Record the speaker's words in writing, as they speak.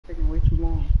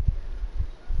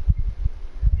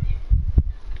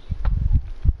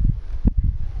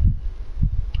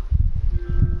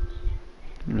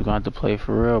gonna have to play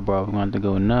for real, bro. We're gonna have to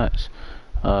go nuts.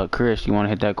 Chris, you wanna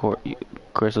hit that court?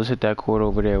 Chris, let's hit that court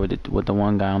over there with the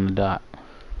one guy on the dot.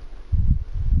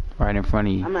 Right in front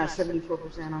of you. I'm at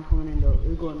 74%. I'm coming in though.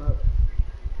 We're going up.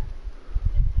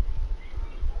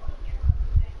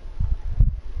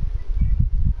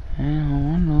 I don't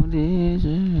want no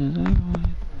dishes.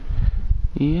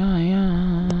 Yeah.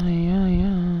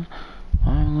 I'm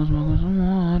gonna smoke some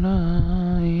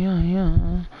water.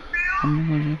 Yeah. I'm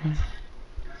gonna drip.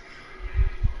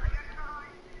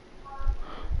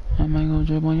 I might go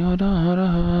drip on your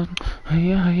daughter.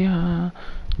 Yeah.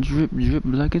 Drip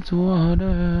like it's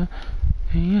water.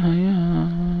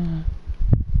 Yeah.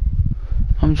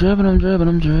 I'm dripping. I'm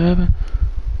dripping.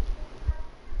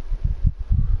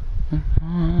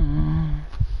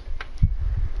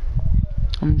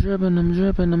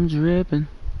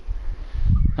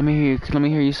 Let me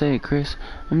hear you say it, Chris.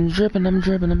 I'm dripping. Every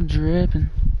time I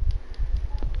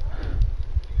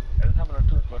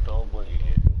talk about the old boy,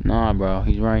 Nah, bro,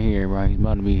 he's right here, bro. He's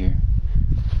about to be here.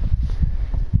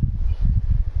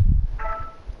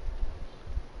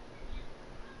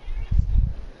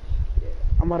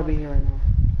 I'm about to be here right now.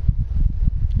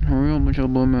 Hurry up with your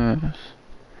bum ass.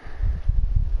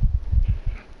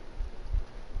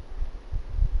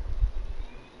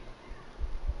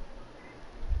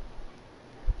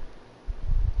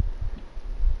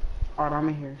 Alright, I'm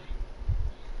in here.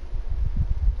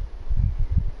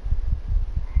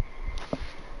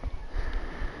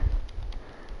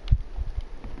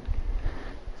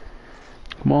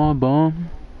 Come on, bum.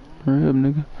 Hurry up,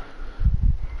 nigga.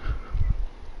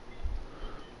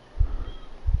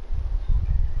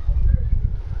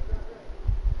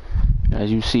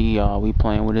 As you see, y'all, we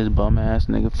playing with his bum ass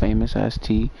nigga, famous ass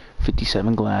T,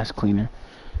 57 glass cleaner.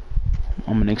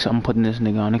 I'm putting this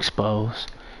nigga on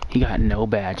exposed. He got no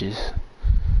badges.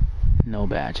 No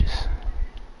badges.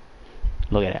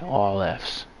 Look at that, all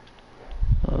F's.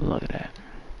 Look at that.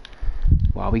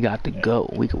 Wow, we got the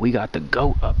goat. We got the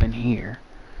goat up in here.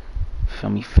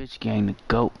 Feel me, Fitch gang, the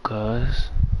goat, cuz.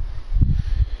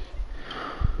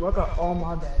 Look at all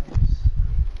my badges.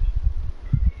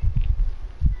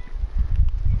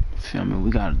 Feel me, we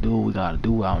gotta do what we gotta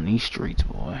do out in these streets,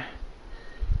 boy.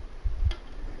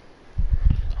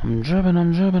 I'm dripping.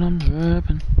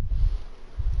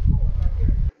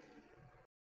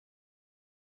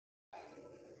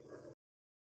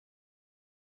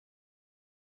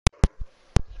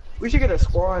 We should get a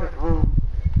squad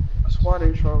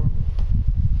intro.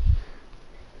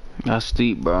 That's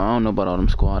steep, bro. I don't know about all them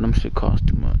squad. Them shit cost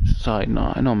too much. Sorry,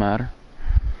 no, it don't matter.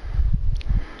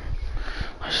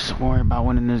 Let's just worry about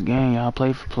winning this game, y'all.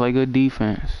 Play good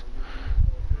defense.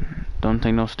 Don't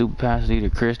take no stupid passes either.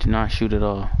 Chris, do not shoot at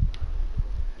all.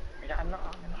 Yeah, I'm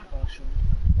not gonna shoot.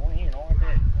 Go in all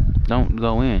day. Don't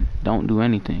go in. Don't do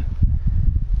anything.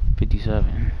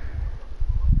 57.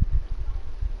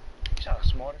 You saw the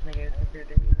smartest nigga up here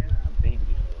than me, man? I'm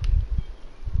baby.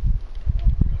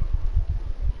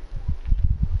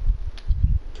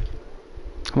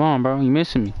 Come on, bro. You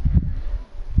missing me.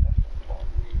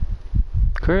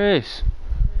 Chris,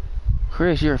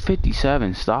 you're a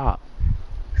 57. Stop.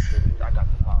 I got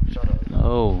the pop. Shut up.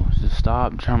 No, just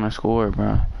stop trying to score,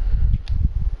 bro.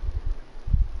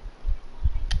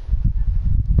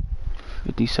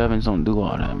 57s don't do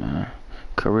all that, man.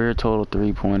 Career total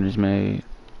 3-pointers made.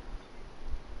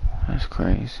 That's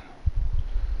crazy.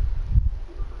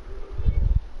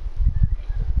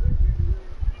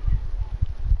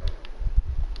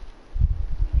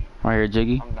 Right here,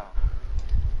 Jiggy.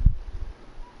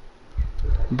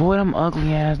 Boy, them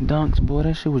ugly ass dunks, boy.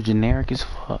 That shit was generic as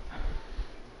fuck.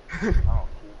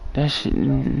 That shit,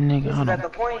 nigga. Is that the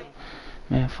point?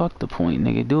 Man, fuck the point,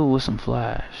 nigga. Do it with some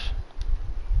flash.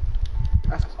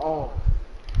 That's all.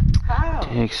 How?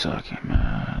 Dick sucking,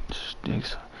 man. Just dick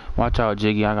sucking. Watch out,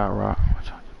 Jiggy. I got rock.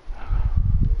 Watch out.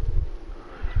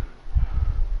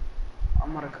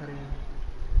 I'm gonna cut in.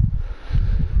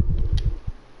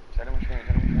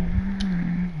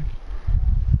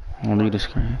 I'll leave the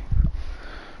screen.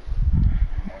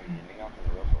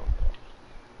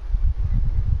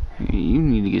 You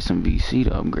need to get some VC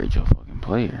to upgrade your fucking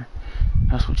player.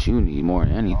 That's what you need more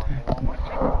than anything.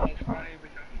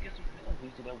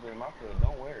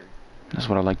 That's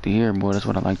what I like to hear, boy. That's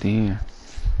what I like to hear.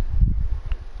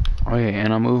 Oh yeah,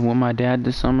 and I'm moving with my dad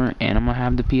this summer, and I'm gonna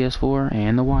have the PS4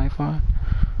 and the Wi-Fi.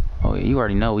 Oh yeah, you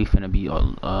already know we finna be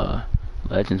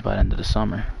legends by the end of the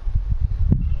summer.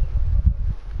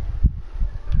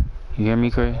 You hear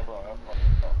me, Craig?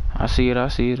 I see it.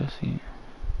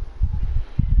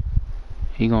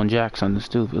 He gonna jack something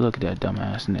stupid. Look at that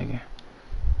dumbass nigga.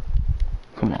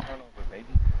 Come on.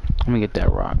 Let me get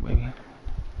that rock, baby.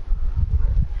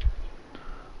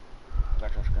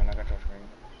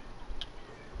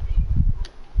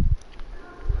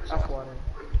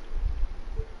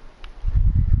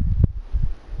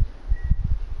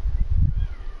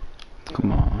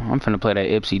 I'm finna play that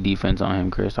Ipsy defense on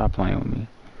him, Chris. Stop playing with me.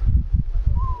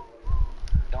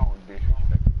 Don't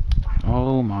disrespect me.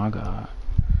 Oh my god.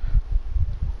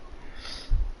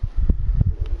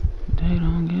 They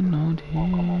don't get no Oh,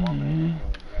 come on, my man. dick.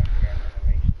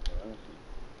 Let me see.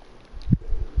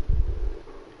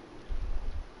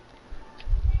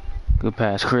 Good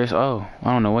pass, Chris. Oh,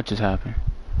 I don't know what just happened.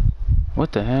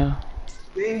 What the hell?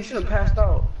 Man, you should have passed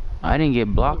out. I didn't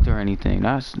get blocked or anything.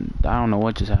 I don't know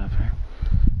what just happened.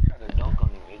 Try to dunk on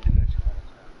you. They do that shit all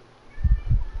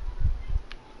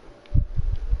the time.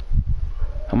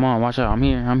 Come on, watch out. I'm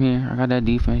here. I got that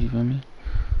defense, you feel me?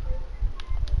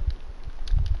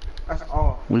 That's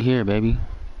off. We here, baby.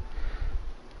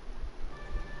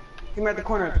 Him at the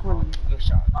corner, Good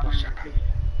shot. Good shot.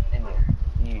 In there.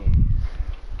 Yeah.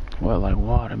 What, like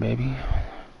water, baby?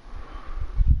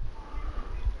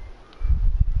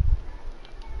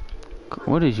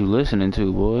 What is you listening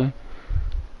to, boy?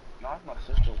 No, it's my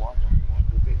sister watching.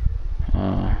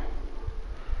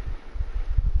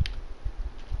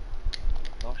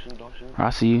 Don't shoot, don't shoot. I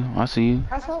see you.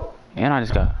 Pass out. And I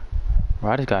just got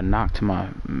knocked to my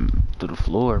to the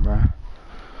floor, bro.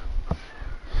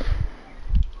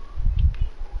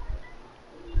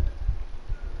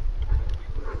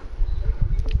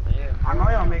 Yeah, I know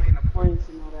y'all making the points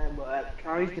and all that, but can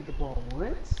I at least get the ball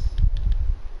once?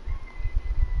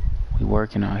 We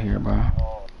working out here, bro. I'm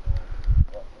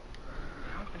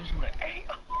finishing with an 8.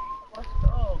 Let's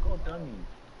go. Go dummy.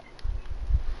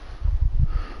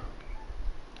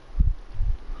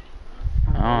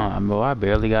 Bro, I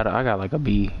barely got I got like a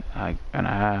B, like and a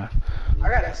half. I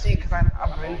gotta see because I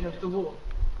barely touched the ball.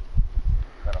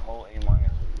 Got a whole A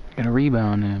minus. Get a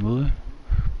rebound then, boy.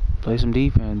 Play some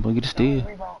defense, boy. Get a steal.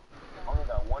 Only got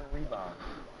 1 rebound.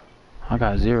 I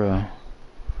got 0.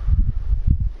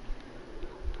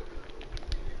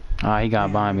 Ah, he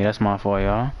got by me. That's my fault,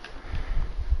 y'all.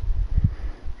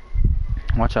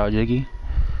 Watch out, Jiggy.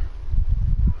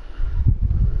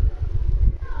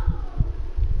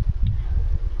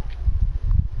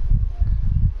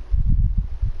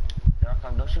 Here I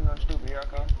come. Don't shoot nothing stupid. Here I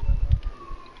come.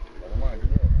 Come on, do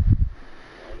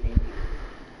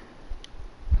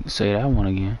that. Say that one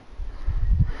again.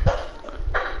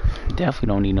 Definitely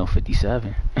don't need no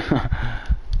 57.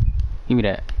 Give me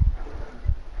that.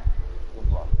 Good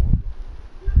block.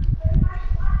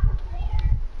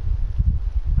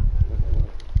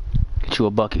 Get you a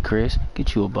bucket, Chris.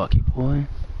 Get you a bucket, boy.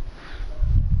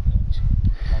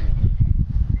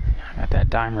 I got that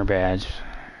dimer badge.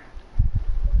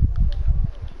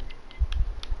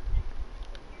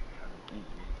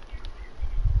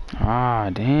 Ah,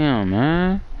 damn,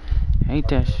 man. Hate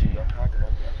that shit.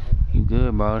 You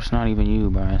good, bro. It's not even you,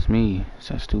 bro. It's me. It's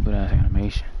that stupid ass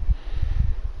animation.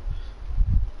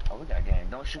 Oh, we got game.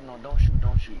 Don't shoot, no, don't shoot,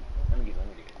 don't shoot. Let me get it.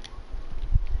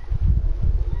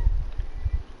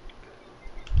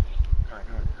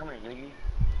 Come here, Ziggy.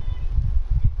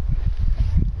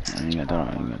 You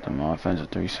got them offensive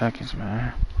 3 seconds,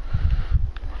 man. I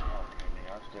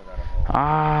still got a whole.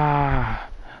 Ah,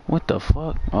 what the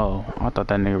fuck? Oh, I thought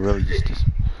that nigga really just.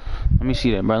 Let me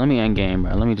see that, bro. Let me end game,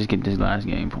 bro. Let me just get this last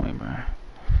game point, bro.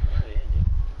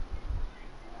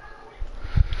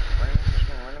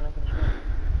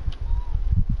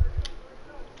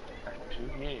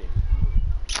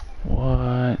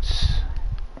 What?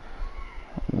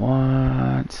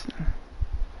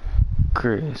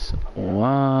 Chris,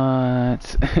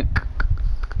 what?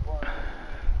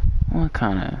 What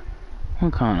kind of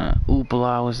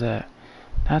oopla was that?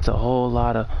 That's a whole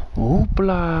lot of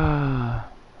oopla.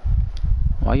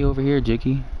 Why you over here,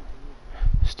 Jicky?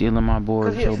 Stealing my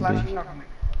board so big.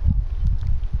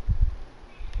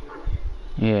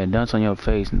 Yeah, dunce on your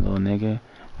face, little nigga.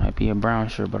 Might be a brown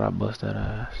shirt, but I bust that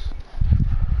ass.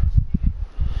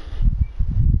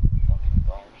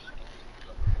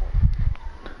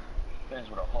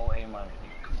 With a whole A minus.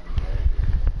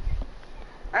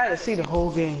 I had to see the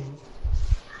whole game.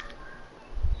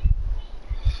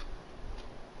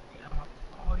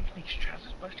 Oh, these niggas try to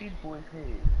bust these boys'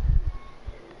 heads.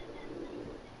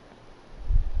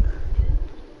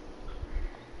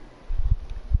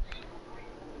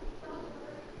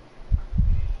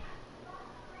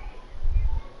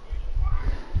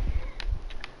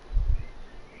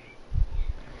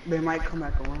 They might come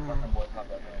back around. Watch them boys hop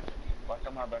back in. Watch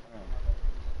them hop back in.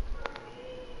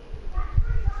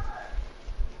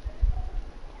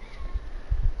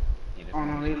 Oh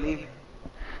no, they leaving.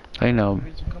 They know.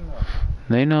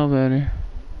 They know better.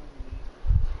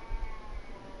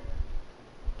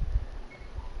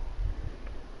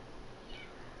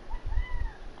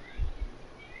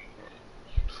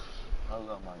 I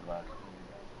got my glasses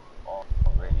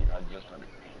already. I just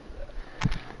understand that.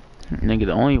 Nigga,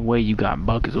 the only way you got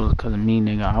buckets was because of me,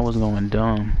 nigga. I was going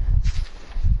dumb.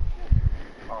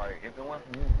 Alright, if it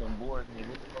wasn't for you, them boards, nigga,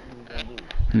 what the fuck we was gonna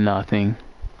do? Nothing.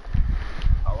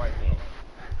 Alright then.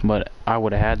 But I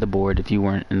would have had the board if you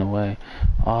weren't in the way.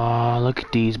 Aw, look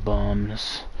at these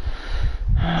bums.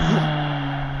 Come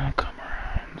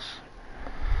around.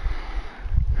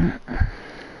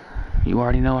 You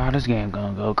already know how this game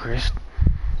gonna go, Chris.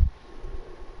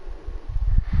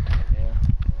 Yeah.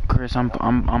 Chris, I'm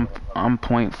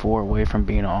 .4 away from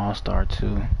being an all-star too.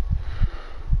 Man,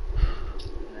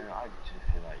 I just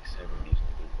hit like 70s,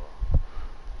 nigga, bro.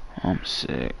 I'm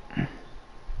sick.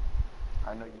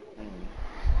 I know you feel me.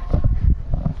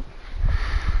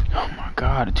 Oh my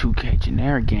god, the 2K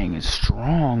generic gang is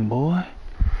strong, boy.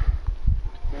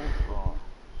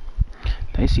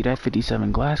 They see that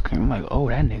 57 glass cream, like, oh,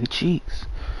 that nigga cheeks.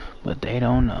 But they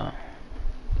don't know.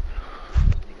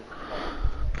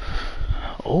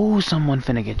 Oh, someone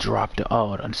finna get dropped.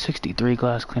 Oh, the 63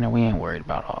 glass cleaner, we ain't worried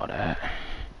about all that.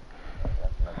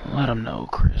 Let them know,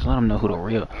 Chris. Let them know who the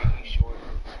real...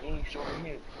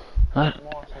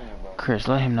 Chris,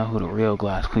 let him know who the real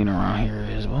glass cleaner around here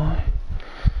is, boy.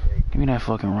 Give me that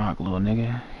fucking rock, little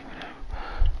nigga.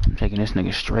 I'm taking this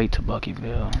nigga straight to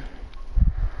Buckyville.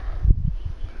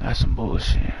 That's some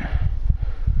bullshit.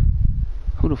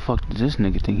 Who the fuck does this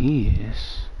nigga think he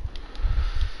is?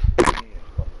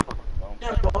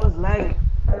 Come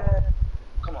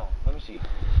on, let me see.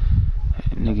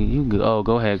 Hey, nigga, you go. Oh,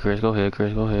 go ahead, Chris. Go ahead,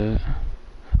 Chris. Go ahead.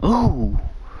 Ooh!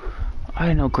 I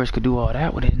didn't know Chris could do all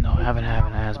that with it. No, having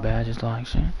ass badges like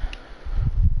shit.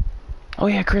 Oh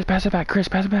yeah, Chris, pass it back. Chris,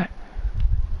 pass it back.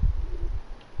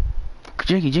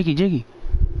 Jiggy, Jiggy, Jiggy.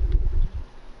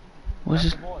 What's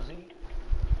this?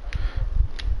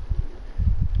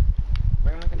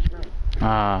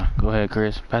 Ah, go ahead,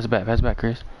 Chris. Pass it back,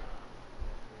 Chris.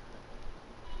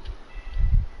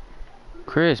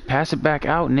 Chris, pass it back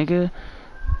out, nigga.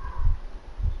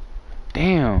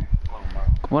 Damn.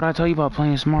 What'd I tell you about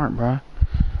playing smart, bruh?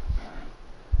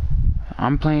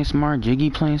 I'm playing smart, Jiggy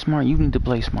playing smart. You need to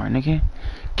play smart, nigga.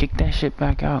 Kick that shit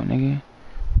back out, nigga.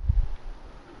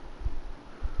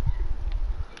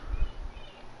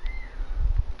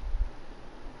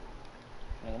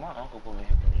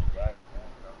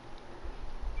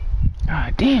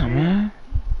 God damn, man.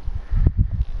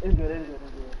 It's good, it's good,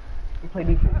 it's good. You play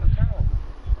defense.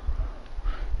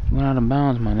 You went out of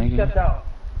bounds, my nigga. Stepped out.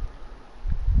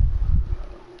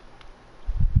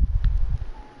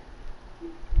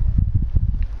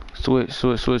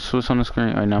 Switch on the screen.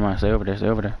 Alright, never mind. Stay over there, stay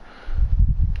over there.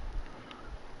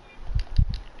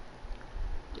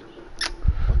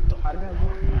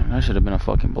 Man, that should have been a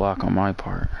fucking block on my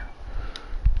part.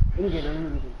 Let me get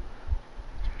it.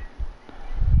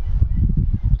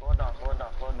 Slow it down.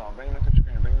 Bring him into the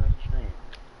screen.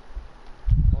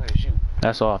 Go ahead, shoot.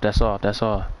 That's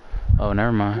off. Oh,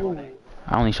 never mind. Ooh.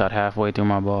 I only shot halfway through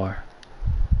my bar.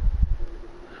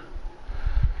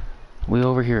 We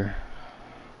over here.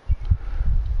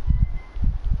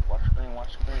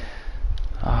 Watch screen.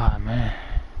 Ah, man.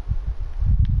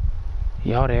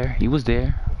 Y'all there? You was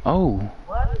there. Oh.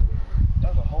 What?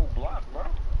 That was a whole block, bro.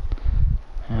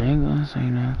 I ain't gonna say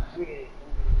nothing.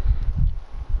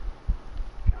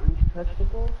 Touch the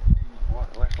ball?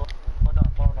 Slow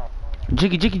down.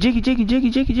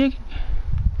 Jiggy.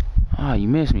 Ah, you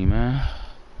missed me, man.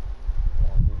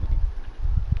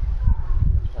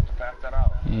 Just have to pass that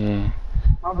out. Yeah.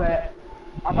 My bad.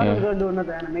 I thought I was gonna do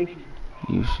another animation.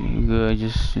 You good.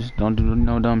 Just don't do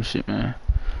no dumb shit, man.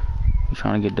 We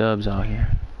trying to get dubs out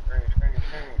here. Screen.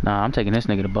 Nah, I'm taking this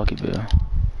nigga to Buckyville.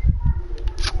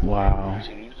 Wow. Use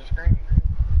the screen.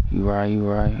 You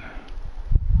right.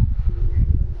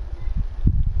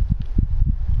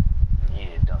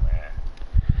 Yeah, dumbass.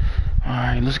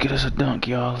 Alright, let's get us a dunk,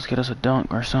 y'all. Let's get us a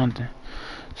dunk or something.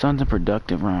 Something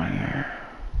productive around here.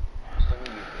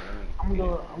 I'm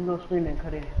gonna screen and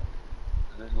cut in.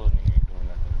 This little nigga ain't doing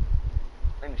nothing.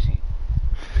 Let me see.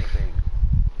 Big baby.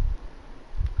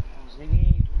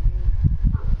 Ziggy.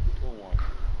 Good one.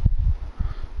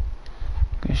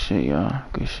 Good shit, y'all.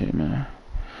 Good shit, man.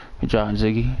 Good job,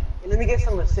 Ziggy. Hey, let me get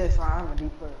some assists. I'm a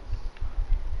deep player.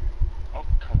 Oh,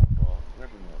 come on, bro.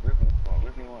 Rip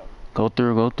him up. Go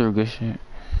through. Good shit.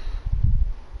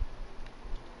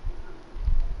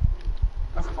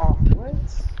 That's off. What?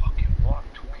 Fucking block,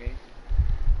 2K.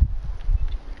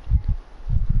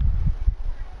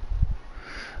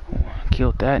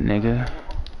 Killed that nigga.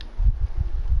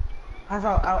 Pass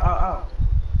out. Oh,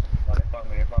 they fouled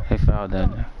me. They fouled that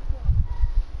nigga.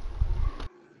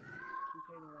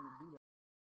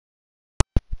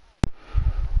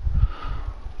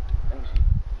 Let me see.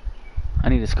 I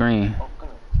need a screen. Oh, come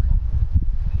on.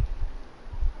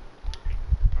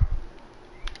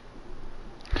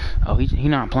 He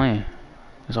not playing.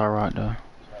 It's alright though.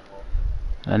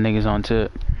 That nigga's on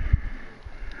tip.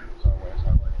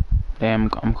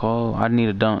 Damn, I'm cold. I need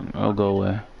a dunk. I'll go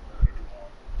away.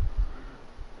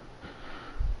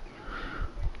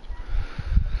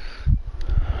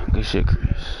 Good shit,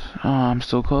 Chris. Oh, I'm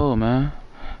still cold, man.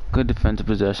 Good defensive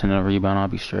possession and a rebound. I'll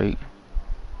be straight.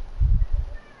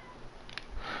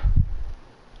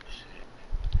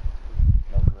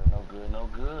 No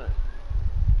good.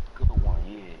 Good one,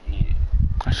 yeah.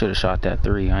 I should have shot that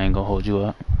 3. I ain't gonna hold you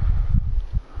up.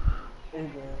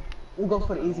 We'll go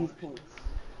for the easiest points.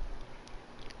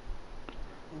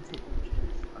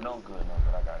 No good,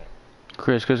 I got it.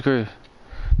 Chris.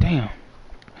 Damn.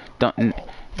 Don't.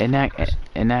 In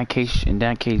that case,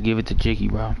 give it to Jiggy,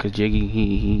 bro. Cause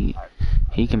Jiggy,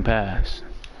 he can pass.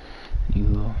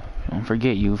 You don't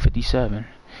forget, you 57.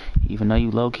 Even though you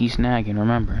low key snagging,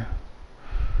 remember.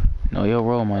 Know your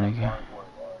role, my nigga.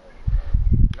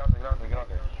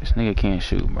 This nigga can't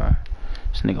shoot, bro.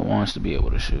 This nigga wants to be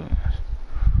able to shoot.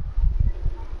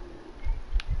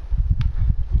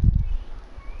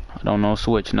 I don't know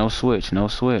switch, no switch.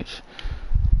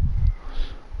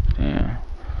 Damn.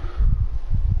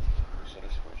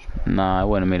 Nah, it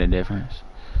wouldn't have made a difference.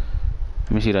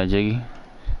 Let me see that, Jiggy.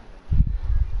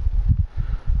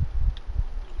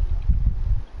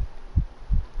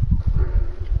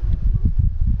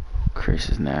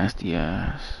 Chris's nasty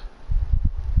ass.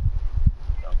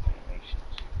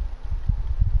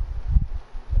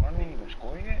 Am I even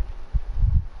score yet?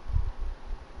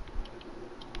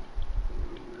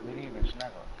 Did he even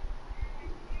snap up?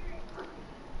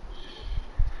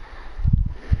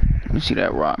 Let me see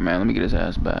that rock, man. Let me get his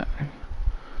ass back.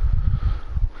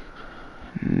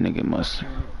 Nigga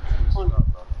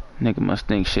must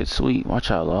think shit sweet.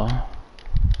 Watch out, law.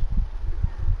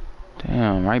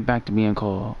 Damn, right back to being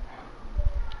cold.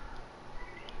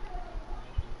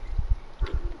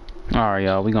 Alright,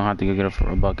 y'all. We gonna have to go get her for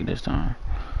a bucket this time.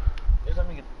 Just let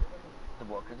me get the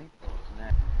ball, cause he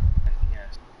snapped.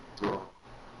 Yes. Let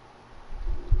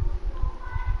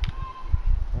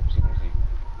me see.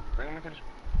 Bring him into the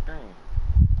screen.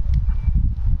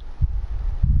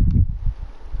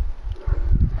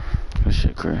 Good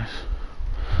shit, Chris.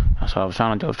 That's what I was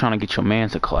trying to do. I was trying to get your man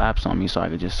to collapse on me so I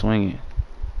could just swing it.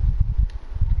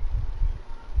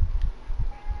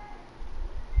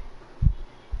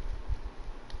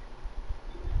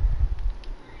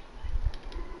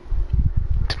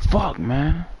 Fuck,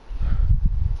 man.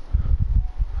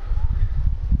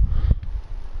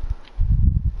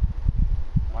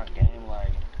 My game,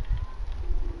 like,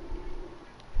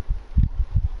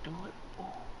 do it.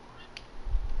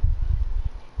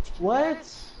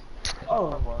 What?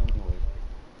 Oh.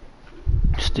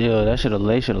 Still, they should have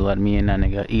let me in that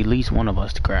nigga. At least one of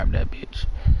us to grab that bitch.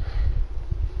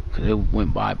 Cause it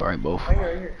went by right both. Right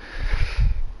here.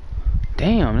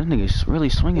 Damn, this nigga's really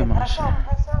swinging my shit.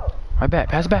 Pass out. Right back,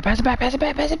 pass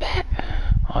it back.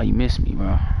 Oh, you missed me,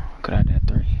 bro. Could have had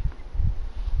that 3.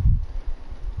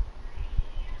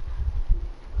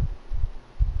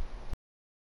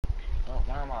 Oh,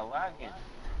 why am I lagging?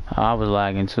 I was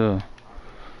lagging too.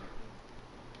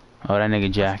 Oh, that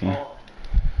nigga jacking.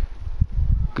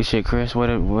 Good shit, Chris. What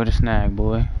a snag,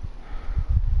 boy.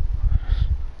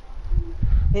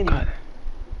 God.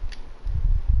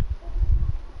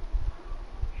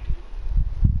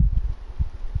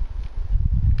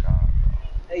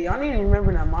 Hey, y'all need to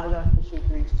remember that my guy can shoot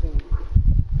threes too.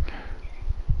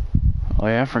 Oh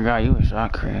yeah, I forgot you a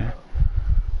shot creator.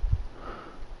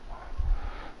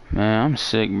 Man, I'm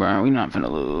sick, bro. We not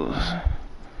finna lose.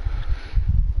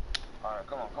 Alright,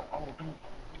 come on.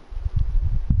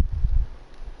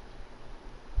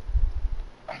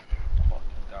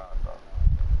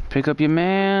 Pick up your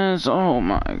mans. Oh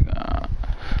my god.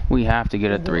 We have to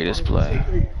get a 3 this play.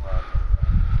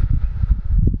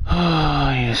 Oh,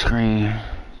 yeah, screen.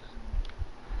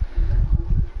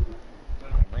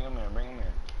 Bring him in.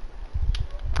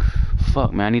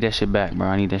 Fuck, man. I need that shit back,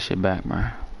 bro.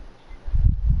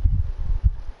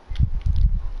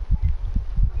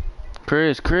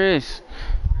 Chris.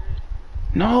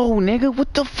 No, nigga.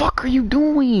 What the fuck are you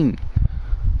doing?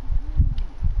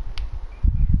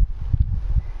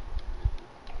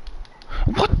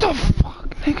 What the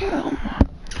fuck, nigga? Oh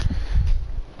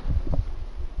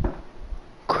my.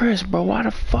 Chris, bro, why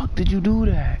the fuck did you do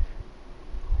that?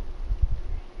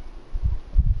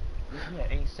 Give me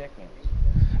 8 seconds.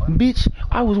 Bitch,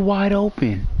 I was wide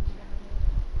open.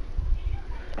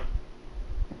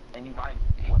 And you might.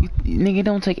 Nigga,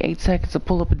 don't take 8 seconds to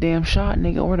pull up a damn shot,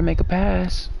 nigga, or to make a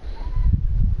pass.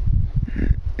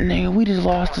 Nigga, we just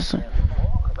lost to some.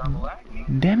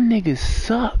 Them niggas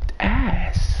sucked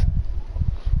ass.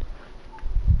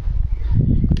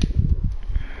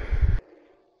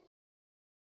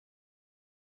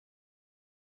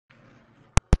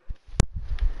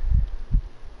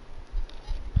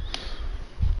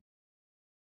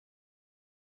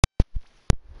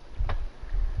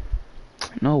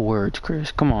 No words,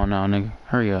 Chris. Come on now, nigga.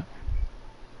 Hurry up.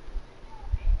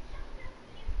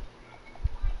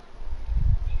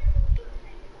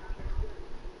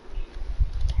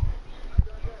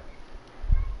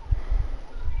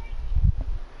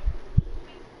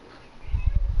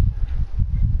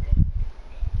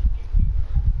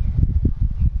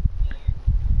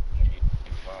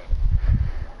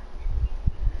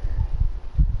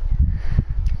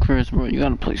 Chris, bro, you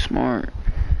gotta play smart.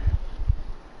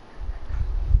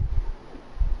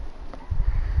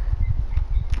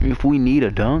 If we need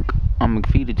a dunk, I'm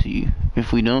gonna feed it to you.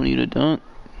 If we don't need a dunk,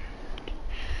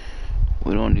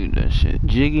 we don't need that shit.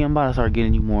 Jiggy, I'm about to start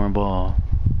getting you more involved.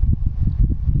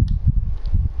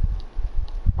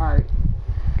 Alright.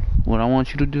 What I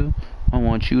want you to do, I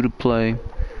want you to play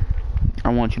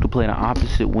the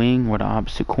opposite wing or the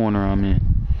opposite corner I'm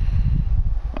in.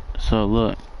 So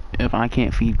look, if I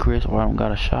can't feed Chris or I don't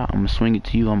got a shot, I'm gonna swing it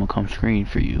to you, I'm gonna come screen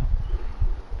for you.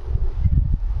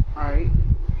 Alright.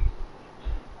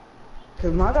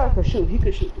 Cause my guy could shoot. He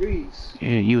could shoot threes.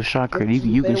 Yeah, you a shot creator.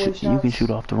 You can shoot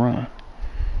off the run.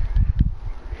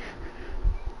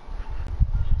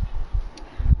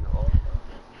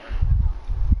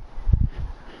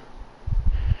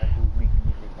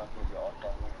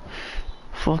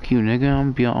 Fuck you, nigga. I'm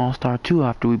gonna be an all-star too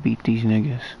after we beat these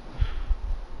niggas.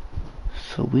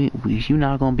 So you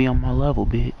not gonna be on my level,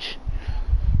 bitch.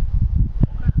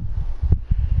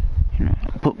 You know,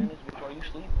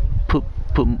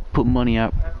 put money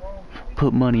out.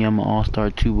 Put money I'm an all-star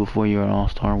 2 before you're an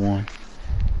all-star 1.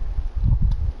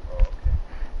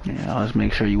 Yeah, I'll just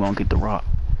make sure you won't get the rock.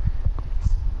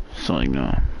 So you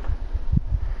know,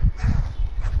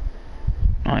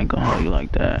 I ain't gonna hold you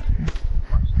like that.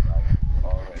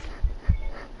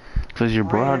 Cause you're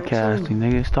broadcasting,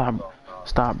 nigga.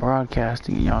 Stop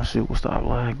broadcasting and y'all shit will stop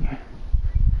lagging.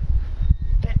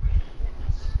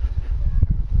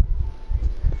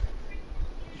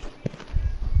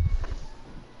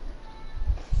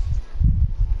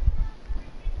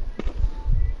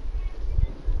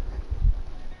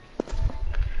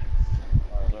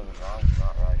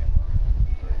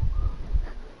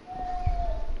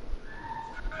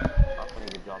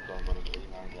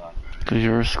 Cause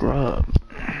you're a scrub.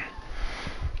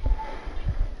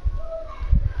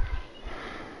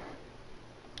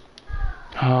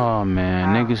 Oh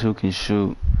man, niggas who can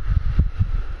shoot.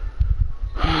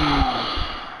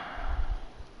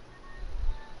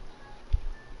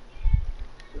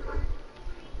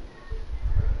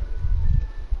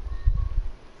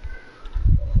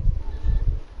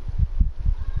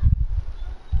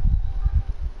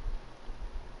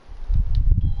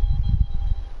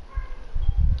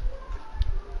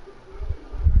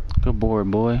 Good board,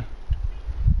 boy.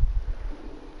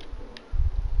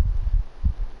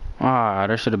 Ah,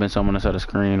 there should have been someone that set a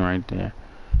screen right there.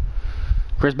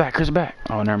 Chris back.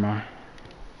 Oh, never mind.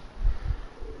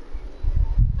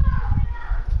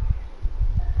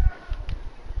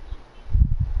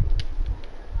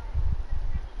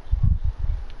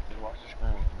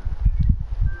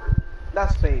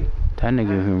 That's fake. That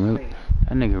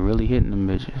nigga really hitting them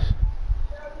bitches.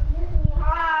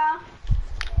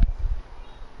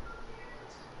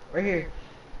 Right here.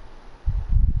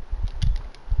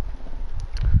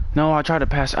 No, I tried to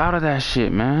pass out of that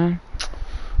shit, man.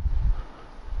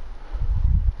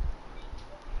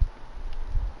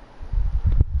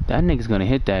 That nigga's gonna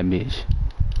hit that bitch.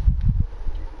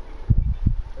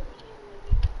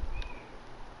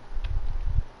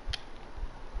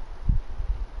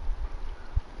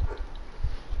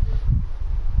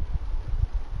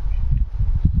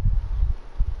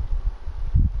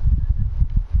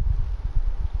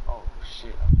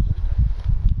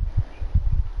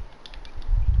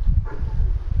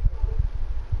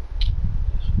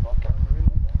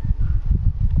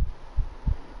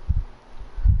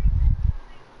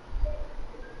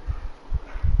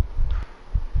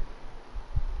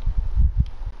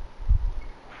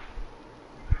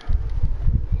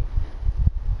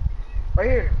 Right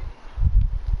here.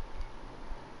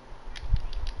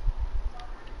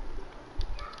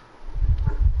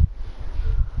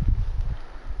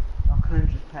 I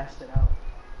couldn't just pass it out.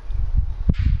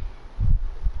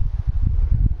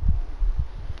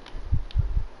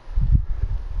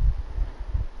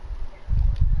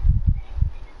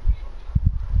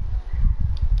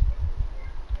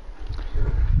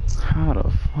 How the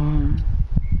fuck?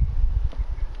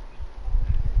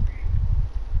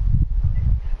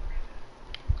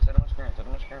 Set on screen.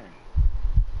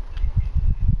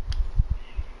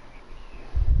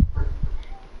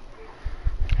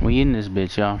 We in this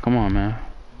bitch, y'all. Come on, man.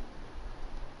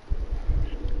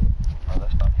 Oh,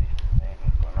 let's stop here. They ain't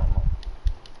gonna go no more.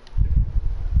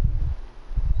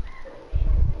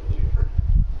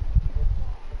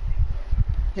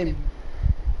 Hit me.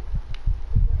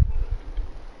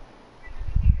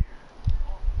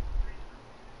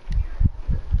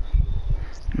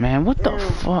 Man, what the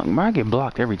Damn. fuck? Bro, I get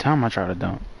blocked every time I try to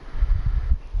dunk.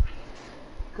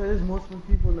 Cause there's multiple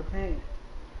people in the paint.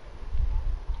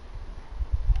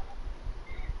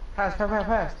 Pass. Oh my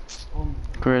God.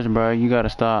 Chris, bro, you gotta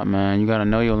stop, man. You gotta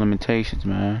know your limitations,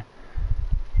 man.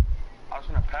 I was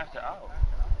gonna pass it out.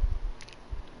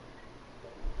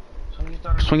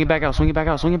 Swing it back out, swing it back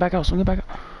out, swing it back out, swing it back out.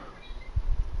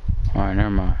 Alright,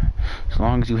 never mind. As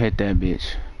long as you hit that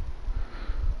bitch.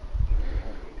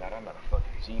 God, I'm not a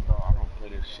fucking G-ball. I don't play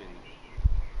this shit.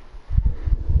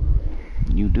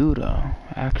 You do, though,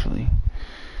 actually.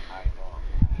 I know.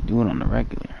 You do it on the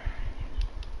regular.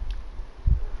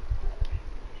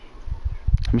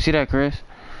 Let me see that, Chris.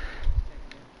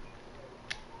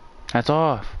 That's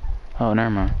off. Oh, never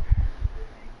mind.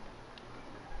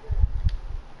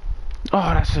 Oh,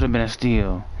 that should have been a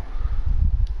steal.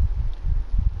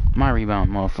 My rebound,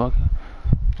 motherfucker.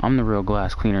 I'm the real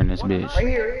glass cleaner in this bitch. Right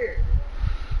here.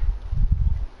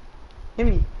 Hit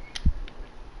me.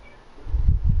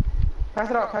 Pass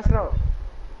it out.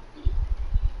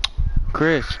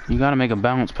 Chris, you gotta make a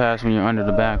bounce pass when you're under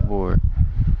the backboard.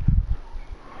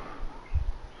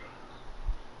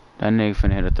 That nigga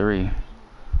finna hit a 3.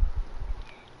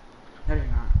 No, you're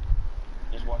not.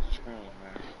 Just watch the screen,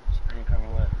 man. Screen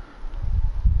coming left.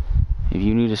 If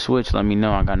you need a switch, let me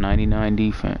know. I got 99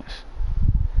 defense.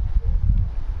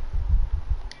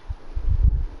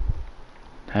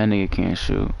 That nigga can't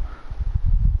shoot.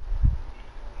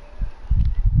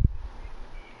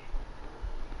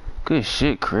 Good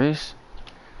shit, Chris.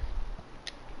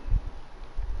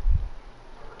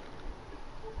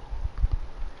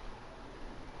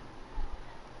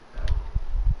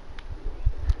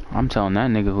 I'm telling that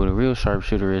nigga who the real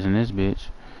sharpshooter is in this bitch.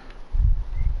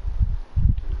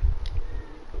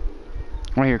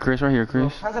 Right here, Chris. Right here,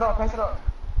 Chris. Pass it out. Give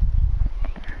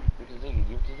it to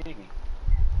Ziggy.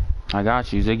 I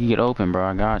got you. Ziggy, get open, bro.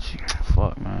 I got you.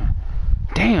 Fuck, man.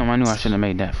 Damn, I knew I shouldn't have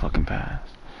made that fucking pass.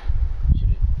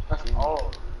 That's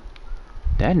all.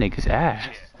 That nigga's ass.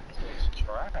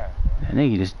 That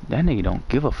nigga don't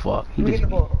give a fuck. He Let me just get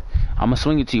the ball. I'ma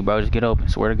swing it to you, bro. Just get open.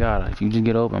 Swear to God, if you just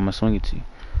get open, I'ma swing it to you.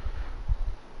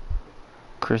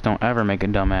 Chris, don't ever make a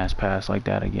dumbass pass like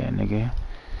that again, nigga.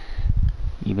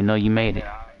 Even though you made it.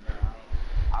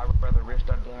 I would rather risk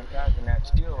that damn pass than that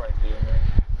steal right there, man.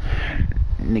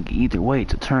 Nigga, either way,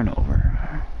 it's a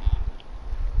turnover.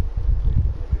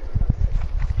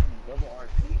 Double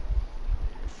RP.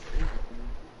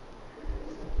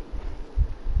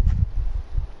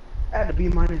 I had to B-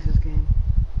 this game.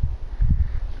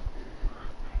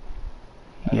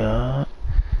 Yeah.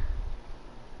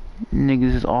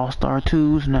 Niggas is all-star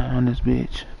 2s now on this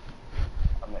bitch.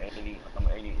 I'm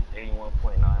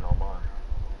 81.9 on mine.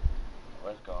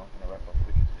 Let's go. I'm gonna wrap up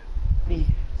quick. Me,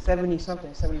 70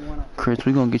 something, 71. Chris,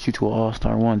 we gonna get you to an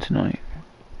all-star 1 tonight.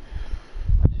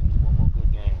 I just need one more good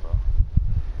game, bro.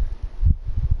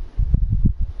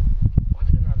 Why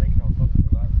did I not make no fucking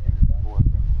glass board,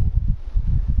 bro?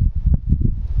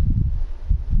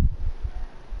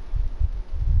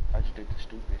 I just did the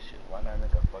stupid shit. Why not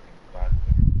make a fucking glass board?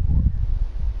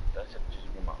 That should just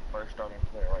be my first starting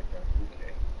player right there in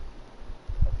 2K.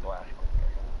 A glass player.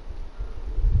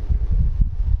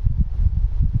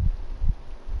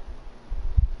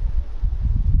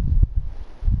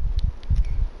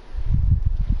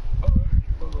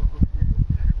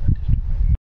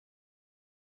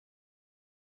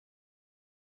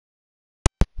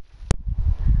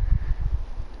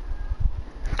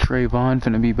 Trayvon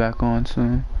finna be back on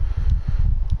soon.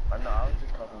 I know, I was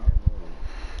just talking to him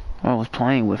earlier. I was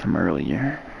playing with him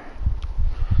earlier.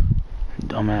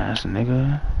 Dumbass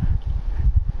nigga.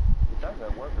 That was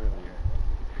at work earlier.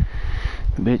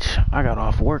 Bitch, I got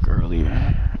off work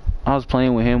earlier. I was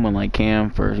playing with him when like Cam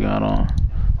first got on.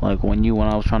 Like when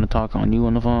I was trying to talk on you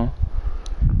on the phone.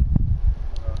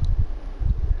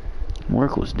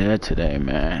 Work was dead today,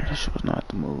 man. That shit was not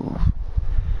the move.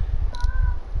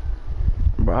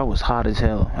 Bro, I was hot as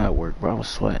hell at work, bro. I was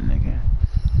sweating, nigga.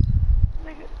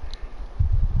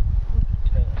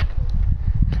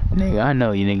 Nigga, I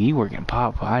know you, nigga. You working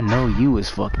Papa. I know you was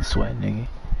fucking sweating, nigga.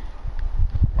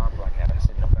 My black hat is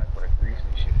sitting in the back with a grease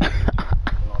and shit.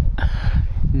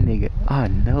 Nigga, I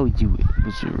know you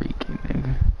was reeking,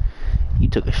 nigga. You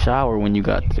took a shower when you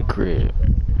got to the crib. The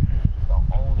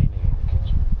only nigga in the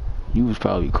kitchen. You was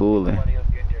probably cooling. Nobody else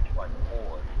get there till like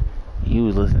 4. You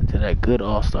was listening to that good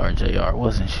All-Star JR,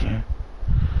 wasn't you? Hell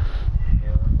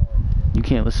no. You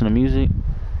can't listen to music?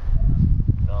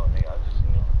 No, nigga, I just,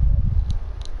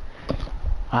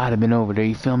 I'd have been over there,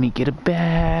 you feel me? Get a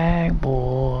bag,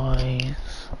 boys.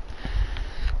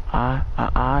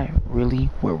 I really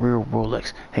wear real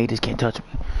Rolex. Haters can't touch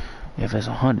me. If it's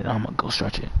 100, I'ma go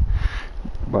stretch it.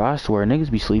 Bro, I swear,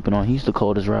 niggas be sleeping on. He's the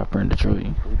coldest rapper in Detroit.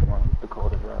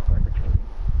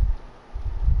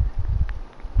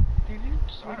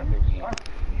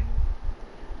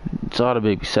 Sada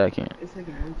Baby second. It's like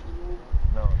a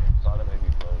No, Sada Baby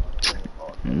first.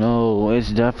 No,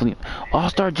 it's definitely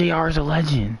All-Star JR is a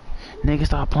legend. Nigga,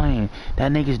 stop playing.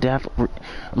 That nigga's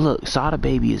look, Sada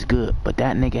Baby is good, but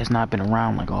that nigga has not been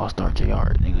around like All-Star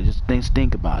JR. Nigga, just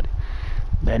think about it.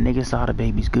 That nigga Sada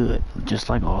Baby's good, just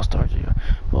like All-Star JR.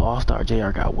 But All-Star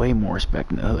JR got way more respect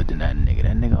in the hood than that nigga.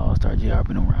 That nigga All-Star JR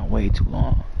been around way too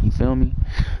long. You feel me?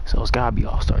 So it's gotta be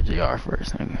All-Star JR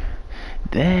first, nigga.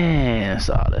 Then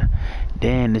Sada.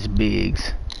 Then it's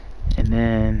Biggs. And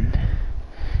then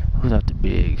who's after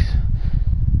Biggs?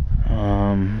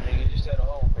 Nigga just said a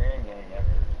whole band game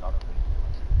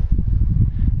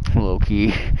ever. Low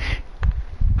key.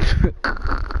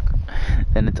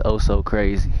 Then it's oh so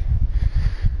crazy.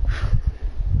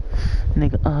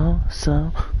 Nigga, oh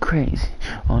so crazy.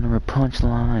 On a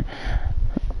punchline.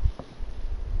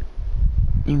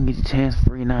 You can get your chance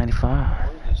for $3.95.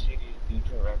 What is the shittiest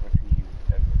Detroit rapper to you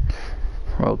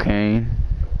ever? Rocaine.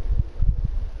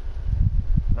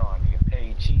 No, nigga,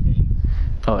 paid cheap.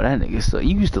 Oh, that nigga. So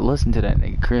you used to listen to that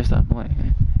nigga, Chris. Stop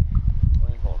playing.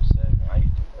 24/7. I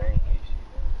used to bang that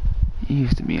shit. You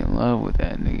used to be in love with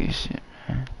that nigga shit,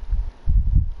 man.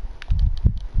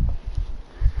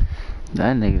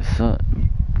 That nigga sucked.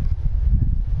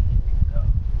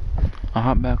 I'll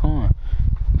hop back on.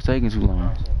 It's taking too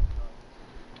long.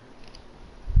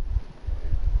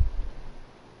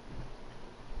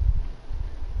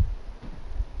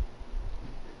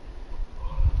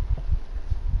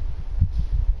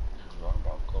 Bro, I'm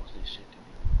about to close this shit to me.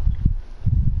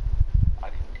 I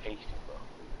can taste it, bro.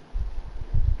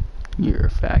 You're a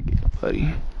faggot,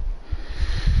 buddy.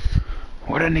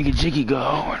 Where that nigga Jiggy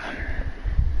go?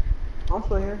 I'm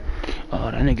still here.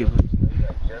 Oh, that nigga. You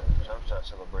got jump shot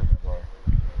celebration, bro.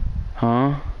 Huh?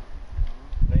 Now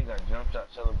you got jump shot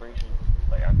celebration.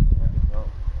 Like, I can never jump.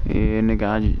 Yeah,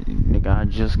 nigga, I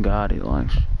just got it, like.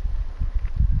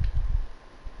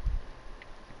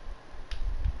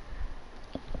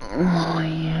 Oh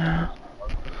yeah.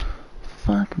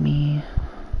 Fuck me.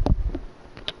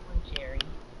 Jerry.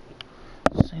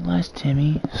 Say less,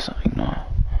 Timmy. It's like, no.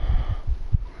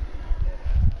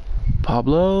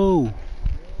 Pablo.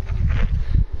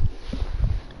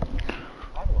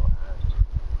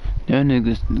 That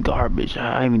nigga's garbage.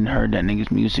 I haven't heard that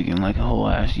nigga's music in like a whole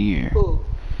ass year. Who?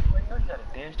 You gotta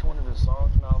dance to one of the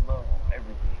songs now, bro.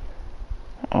 Everything.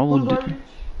 All of the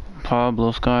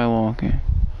Pablo Skywalker.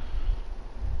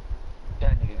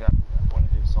 That nigga got one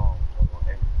of his songs.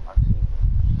 I seen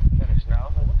it. Finished now. I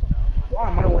was like, what the fuck? Why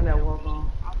am I the one that walked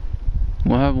on?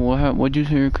 What happened? What'd you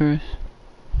hear, Chris?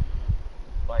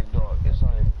 Like, dog, it's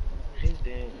like his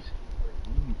dance.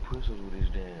 You be pussies with his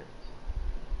dance.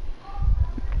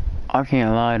 I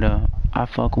can't lie though. I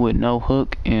fuck with No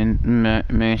Hook and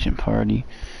Mansion Party.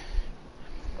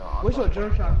 What's your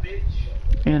jump shot, bitch?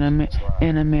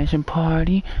 In a mansion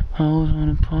party, hoes on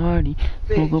a party,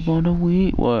 smoke up on the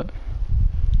weed. What?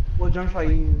 What jump shot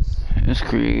you use? It's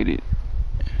created.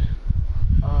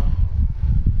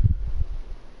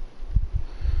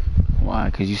 Why?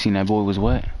 Cause you seen that boy was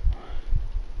wet.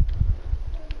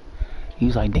 He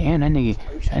was like, damn, that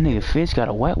nigga Fitz got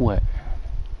a wet.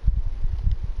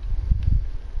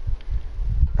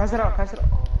 Pass it out.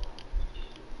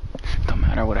 Don't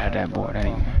matter, I would've had that board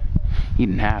anyway. You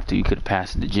didn't have to. You could've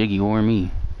passed it to Jiggy or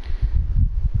me.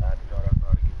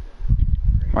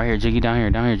 Right here, Jiggy. Down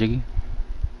here, Jiggy. You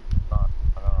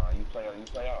play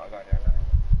out. I got that now.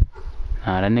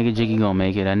 Nah, that nigga Jiggy gonna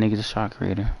make it. That nigga's a shot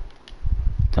creator.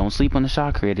 Don't sleep on the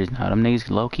shot creators. Nah, them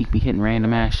niggas low-key be hitting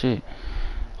random ass shit.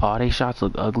 All they shots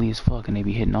look ugly as fuck and they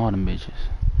be hitting all them bitches.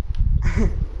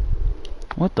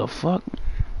 What the fuck?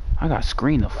 I got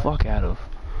screened the fuck out of.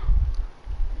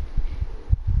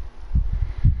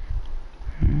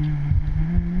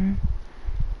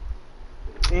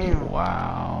 Damn.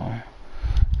 Wow.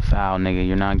 Foul, nigga.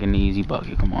 You're not getting the easy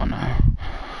bucket. Come on now.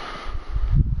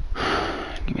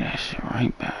 Give me that shit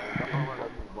right back.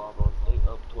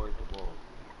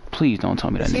 Please don't tell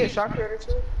me that Is he a nigga. shot creator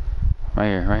too? Right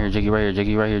here, Jiggy.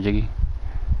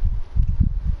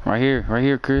 Right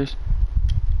here, Chris.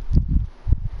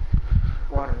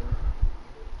 Water.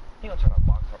 He gonna try to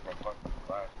box up that fucking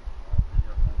glass.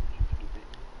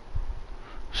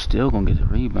 Still gonna get the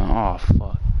rebound. Oh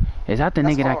fuck. Is that the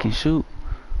nigga that can shoot?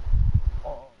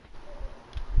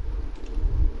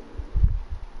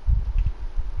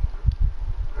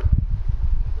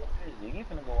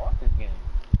 he finna go off this game.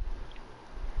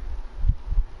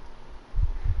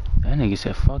 That nigga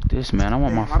said, fuck this, man. I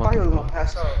want my I thought he was fucking gonna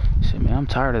pass out. Shit, man, I'm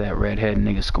tired of that redhead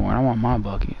nigga scoring. I want my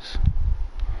buckets.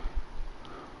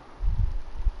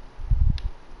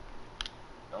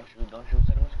 Don't shoot,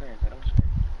 set him a screen,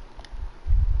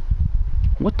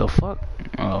 What the fuck?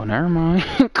 Oh, never mind.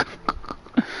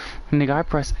 Nigga, I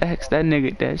pressed X.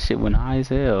 That shit went high as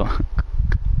hell.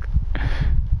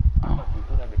 Oh.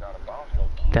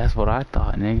 That's what I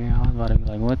thought, nigga. I was about to be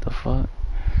like, what the fuck?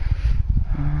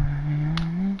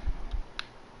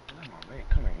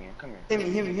 Come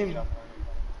here. Hit me.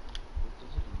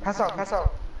 Pass out.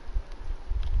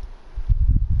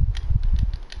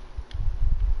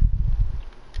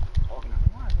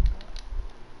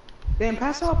 Damn,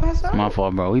 pass out. My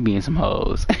fault, bro. We being some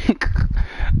hoes.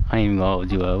 I ain't even gonna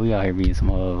hold you up. We out here being some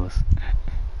hoes.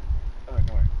 Come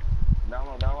here.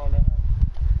 Down low.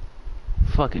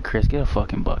 Fuck it, Chris. Get a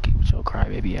fucking bucket with your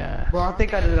crybaby ass. Bro, I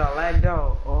think I just got lagged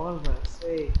out. Oh, I was about to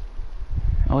say.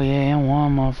 Oh, yeah, and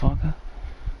one, motherfucker.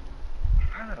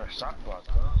 I got a shot block,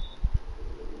 bro.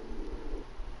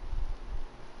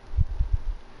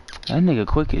 That nigga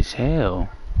quick as hell.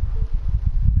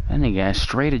 That nigga has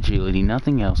straight agility,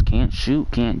 nothing else. Can't shoot,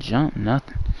 can't jump,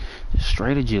 nothing. Just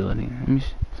straight agility. Let me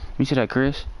see that,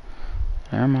 Chris.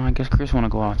 Never mind, I guess Chris wanna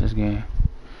go off this game.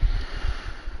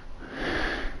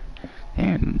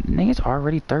 Damn, niggas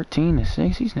already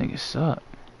 13-6. These niggas suck.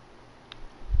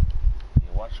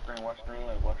 Yeah, watch screen left.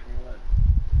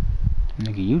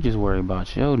 Nigga, you just worry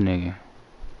about your nigga.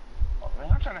 Oh,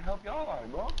 man, I'm trying to help y'all out,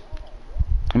 bro.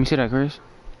 Let me see that, Chris.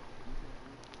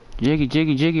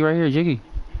 Jiggy, right here, Jiggy.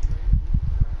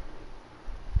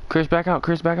 Chris, back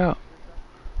out.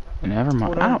 Never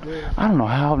mind. I don't know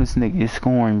how this nigga is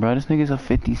scoring, bro. This nigga's a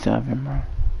 57, bro.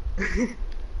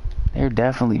 They're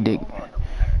definitely dick.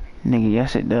 Nigga,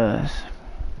 yes it does.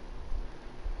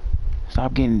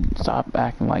 Stop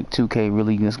acting like 2K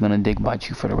really is gonna dick bite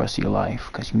you for the rest of your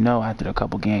life. Cause you know after a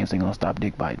couple games they gonna stop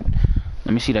dick biting.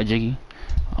 Let me see that Jiggy.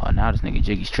 Oh, now this nigga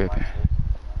Jiggy's tripping.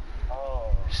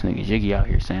 This nigga Jiggy out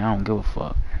here saying I don't give a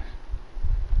fuck.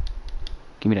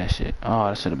 Give me that shit. Oh,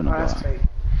 that should have been a block.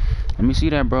 Let me see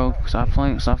that, bro. Stop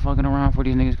fucking around before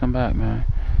these niggas come back, man.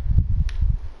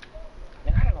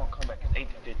 Man, how they gonna come back? It's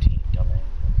 8-15, dumbass.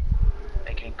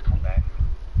 They can't come back.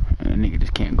 That nigga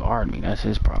just can't guard me. That's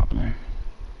his problem.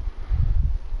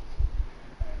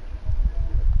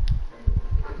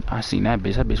 I seen that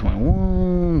bitch. That bitch went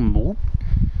whoop,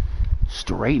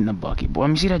 straight in the bucket. Boy,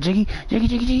 let me see that Jiggy.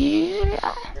 Jiggy.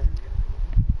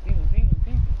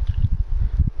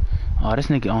 Oh, this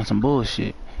nigga on some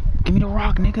bullshit. Give me the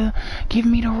rock, nigga.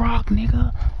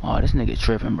 Oh, this nigga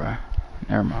tripping, bro.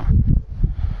 Never mind.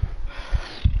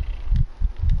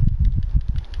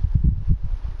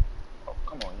 Oh,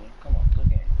 come on. Good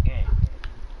game.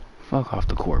 Fuck off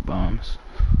the court, bums.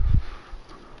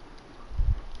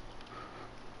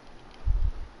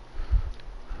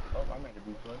 Oh, I made a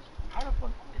B+. How the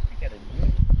fuck this nigga got a D?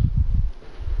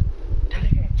 That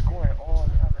nigga ain't scoring all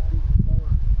the time.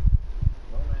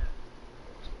 No, man.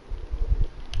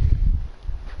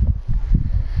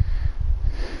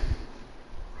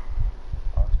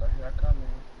 Here I come, man.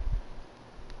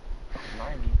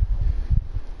 90.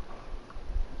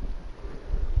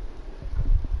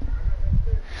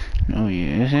 Oh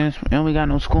yeah, and we got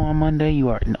no school on Monday.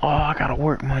 Oh, I gotta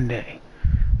work Monday.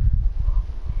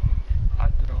 I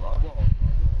did a lot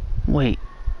more.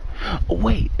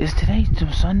 Wait, is today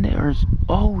Sunday or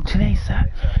today's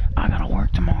Saturday? I gotta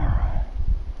work tomorrow.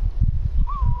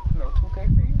 No 2K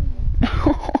for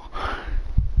you?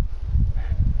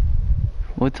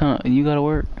 What time you gotta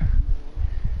work?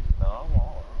 No, I'm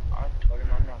all. I told him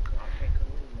I can't come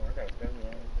in anymore. I got a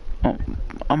family.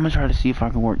 I'm gonna try to see if I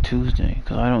can work Tuesday,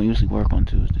 cause I don't usually work on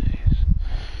Tuesdays.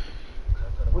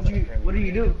 What do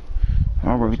you do?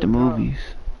 I work at the movies.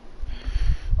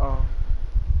 Oh.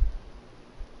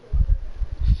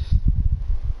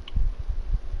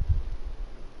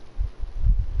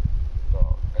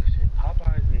 Dog, that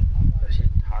shit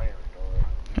tired,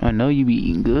 dog. I know you be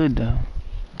eating good though.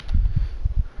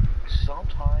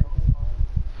 Sometimes.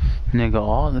 Nigga,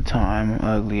 all the time,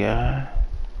 ugly eye.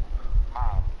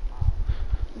 How?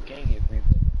 You can't get free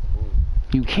fucking food.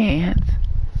 You can't.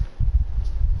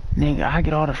 Nigga, I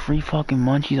get all the free fucking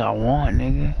munchies I want,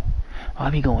 nigga. I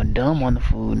be going dumb on the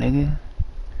food, nigga.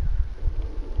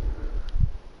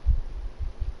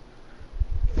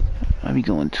 I be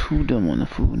going too dumb on the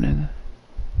food, nigga.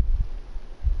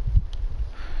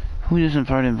 Who just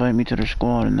tried to invite me to their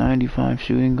squad? A 95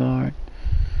 shooting guard.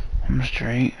 I'm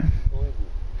straight.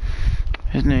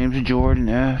 His name's Jordan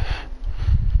F.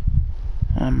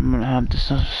 I'm gonna have to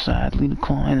sadly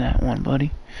decline that one,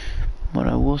 buddy. But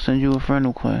I will send you a friend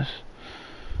request.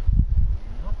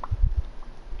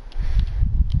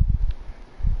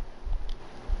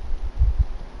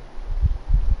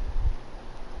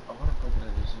 I want to put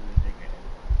it this is ridiculous.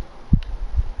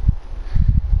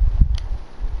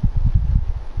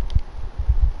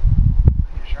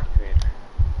 Shark creator.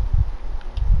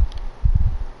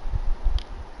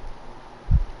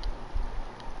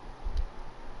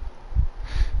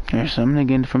 There's some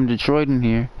nigga from Detroit in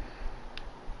here.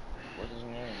 What's his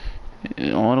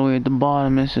name? All the way at the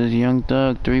bottom it says Young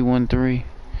Thug 313.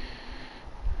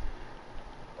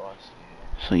 Oh, I see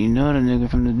it. So you know the nigga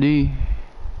from the D.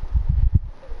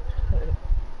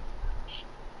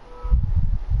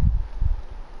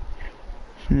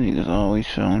 Niggas always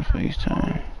showing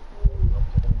FaceTime.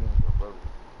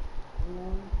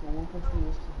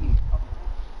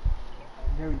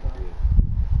 There we go.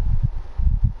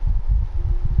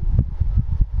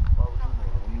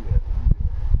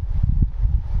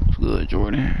 What's good,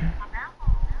 Jordan?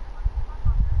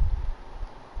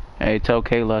 Hey, tell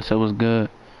Kayla I said what's good.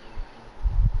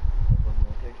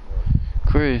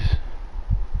 Chris.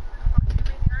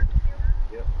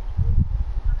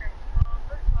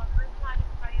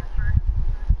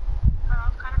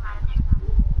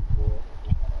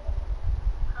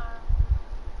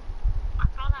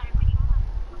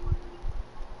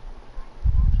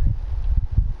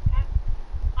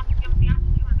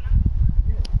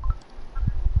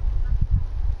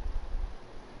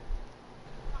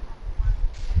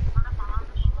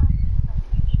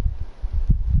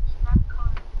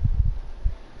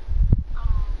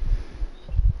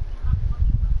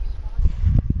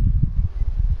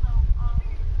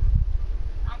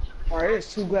 Alright,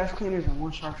 it's 2 glass cleaners and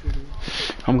 1 sharpshooter.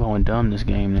 I'm going dumb this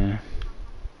game, man.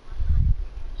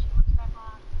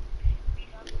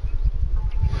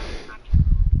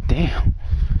 Damn.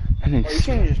 That Oh, you nigga,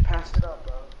 shouldn't just pass it up,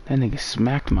 bro. that nigga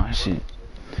smacked my shit.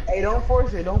 Hey, don't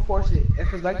force it, don't force it.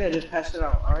 If it's like that, just pass it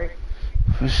out, alright?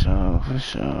 For sure, for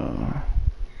sure.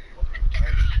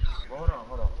 Hold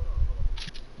on.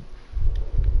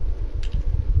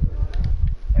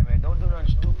 Hey man, don't do nothing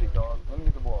stupid, dog. Let me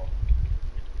get the ball.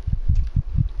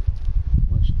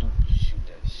 What stupid shoot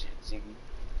that shit, Ziggy.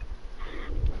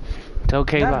 Tell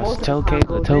Kayla, tell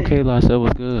Kayla I said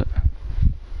what's good.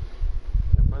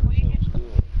 Your brother said it was good.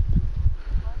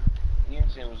 He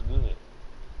didn't say it was good.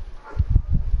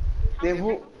 Then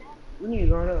who? We need to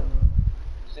guard up, bro.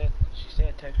 She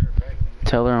said text her back. Nigga.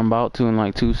 Tell her I'm about to in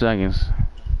like 2 seconds.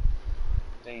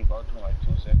 Say you about to in like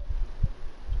 2 seconds.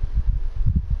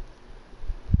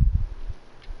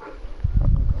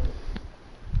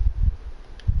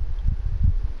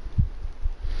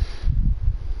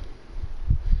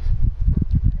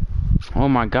 Oh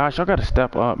my gosh, I gotta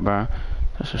step up, bro.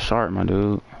 That's a sharp, my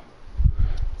dude.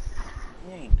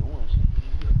 He ain't doing shit.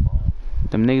 He hit a ball.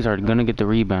 Them niggas are gonna get the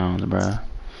rebounds, bro.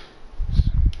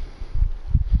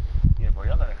 Yeah, bro,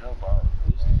 y'all gotta help out.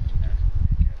 This is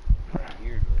right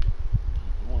here, bro.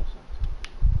 He's doing something.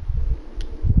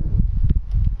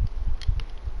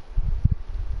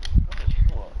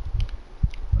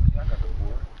 I got the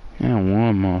board. Yeah,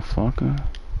 one motherfucker.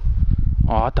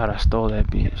 Oh, I thought I stole that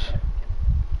bitch.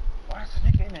 Why is this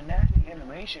nigga in a nasty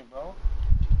animation, bro?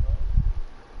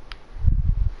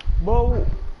 Bro,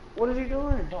 what is he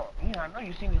doing? Dog, yeah, I know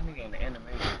you seen this nigga in the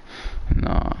animation.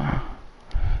 Nah.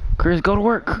 Chris, go to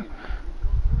work.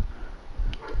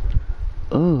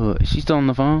 Is she still on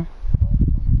the phone?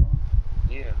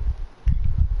 Yeah.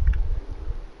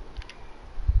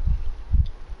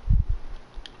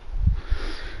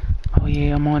 Oh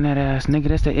yeah, I'm on that ass, nigga.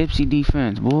 That's the Ipsy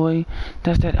defense, boy.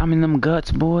 That's that. I'm in them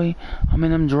guts, boy. I'm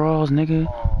in them draws, nigga.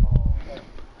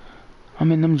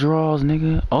 I'm in them draws,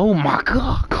 nigga. Oh my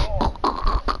god.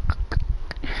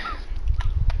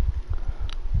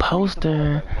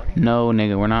 Poster. No,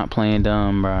 nigga, we're not playing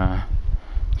dumb, bruh.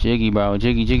 Jiggy, bro.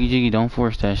 Jiggy. Don't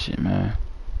force that shit, man.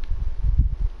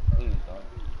 Please, dog.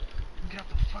 Get out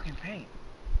the fucking paint.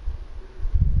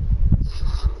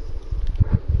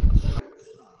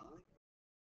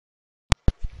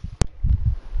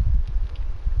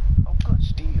 Oh, good,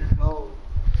 Steve. No.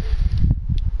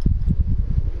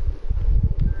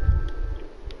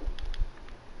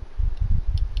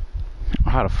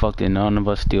 How the fuck did none of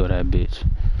us steal that bitch?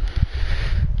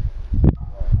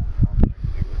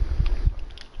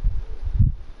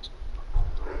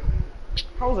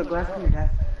 How was a glass cleaner that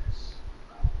fast?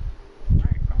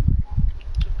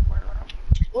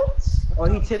 Whoops. Oh,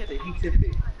 he tipped it.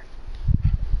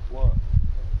 What?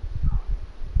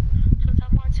 So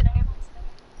someone today,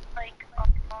 like, a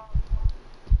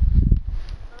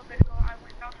little bit ago, I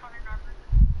went downtown in Arbor,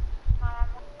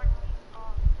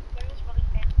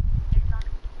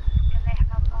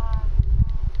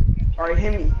 Alright,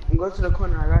 hit me. And go to the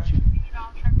corner. I got you.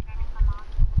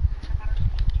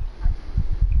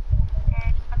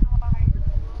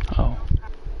 Oh.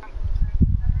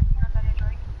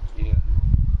 Yeah.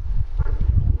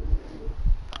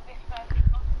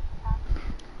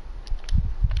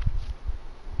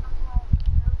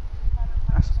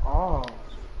 That's all.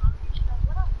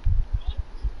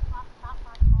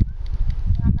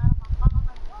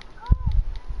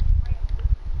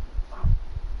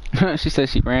 She said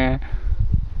she ran.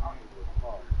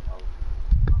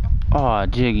 Oh,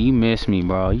 Jiggy, you missed me,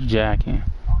 bro. You jacking.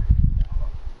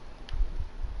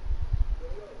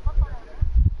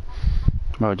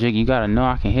 Bro, Jiggy, you gotta know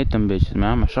I can hit them bitches,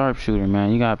 man. I'm a sharpshooter,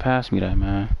 man. You gotta pass me that,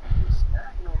 man.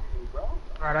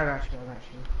 Alright, I got you. I got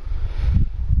you.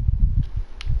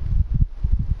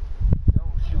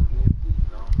 Don't shoot me, please,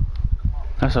 don't.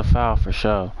 That's a foul for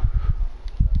sure.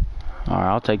 Alright,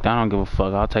 I'll take that. I don't give a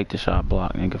fuck. I'll take the shot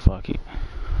block, nigga. Fuck it.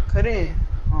 Cut in.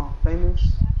 Oh,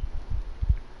 famous.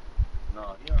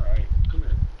 No, you alright. Come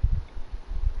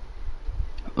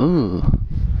here. Ooh.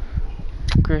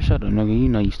 Chris, shut up, nigga. You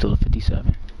know you still a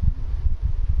 57.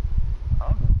 I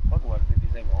don't give a fuck about a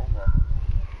 57 overall.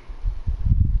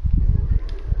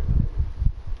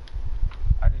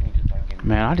 I just need to start getting.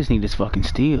 Man, I just need this fucking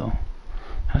steal.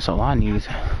 That's all I need.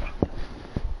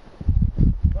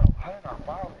 Bro, how did I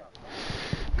foul him?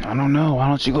 I don't know. Why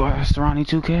don't you go ask Ronnie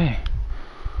 2K? You know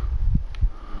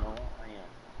what? I am.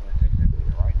 I'm gonna text that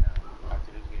bitch right now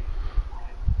after this game.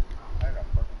 I got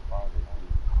fucking fouled this dude.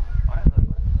 I ain't letting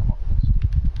him come up with this.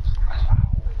 That's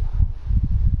foul.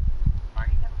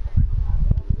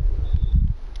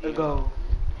 Let's go.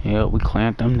 Yeah, we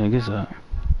clamped them niggas up.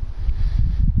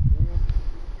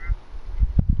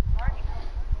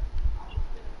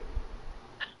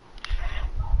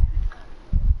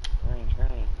 Screen.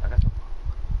 I got some.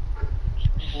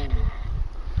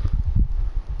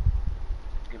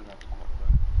 Get him out the court, bro.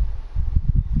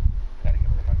 I gotta get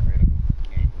rid of my creative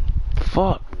game.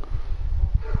 Fuck.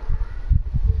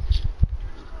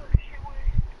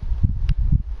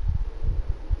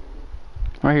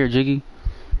 Right here, Jiggy.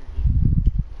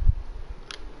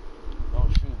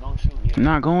 Don't shoot. Yeah. I'm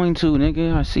not going to,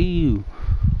 nigga. I see you.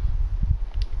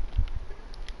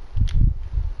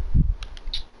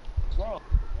 Bro.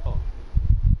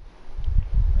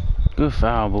 Good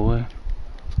foul, boy.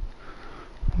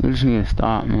 We just need to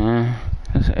stop, man.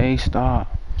 That's a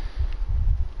stop.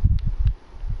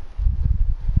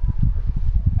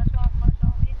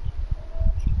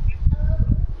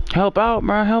 Help out,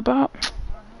 bro. Help out.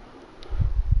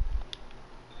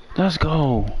 Let's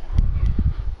go.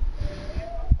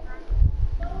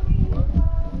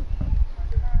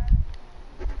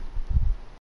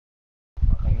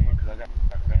 Come in, cause I got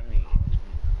family.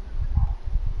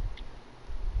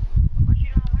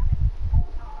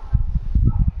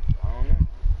 I don't know.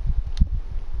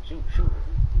 Shoot.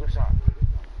 Good shot.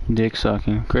 Dick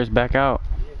sucking. Chris, back out.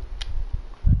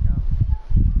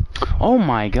 Oh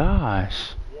my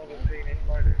gosh. You won't get paid any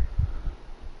further.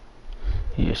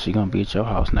 Yeah, she gonna be at your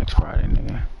house next Friday,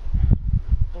 nigga.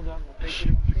 Told you I was gonna take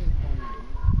you to my training from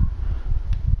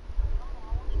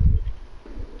you.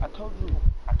 I told you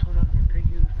I was gonna take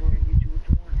you to the store and get you what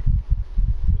you wanted.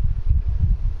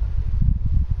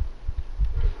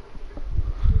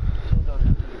 I told you I was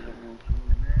gonna take you to what you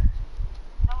wanted, man.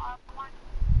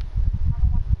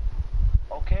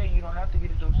 Okay, you don't have to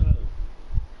get it yourself.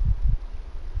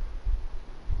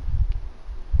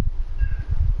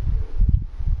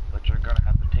 But you're gonna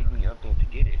have to take me up there to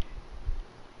get it.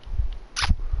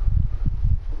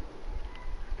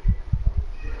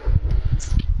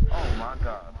 Oh my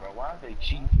god, bro. Why are they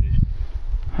cheating for this?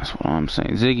 That's what I'm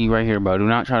saying. Ziggy right here, bro. Do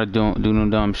not try to do no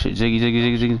dumb shit. Ziggy.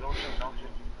 Don't shoot.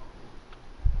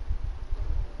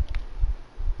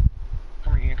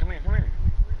 Come here.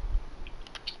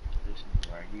 This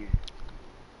nigga right here.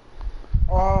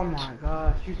 Oh my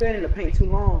gosh. You stayed in the paint too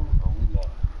long. Oh, we lost.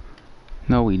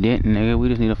 No, we didn't, nigga. We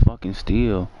just need a fucking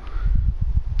steal.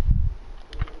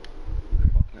 We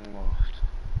fucking lost.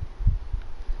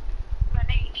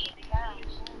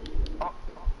 Oh.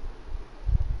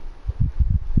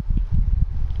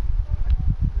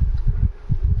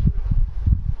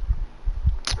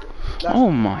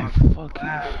 Oh my fucking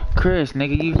Chris,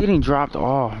 nigga, you getting dropped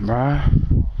off, bruh.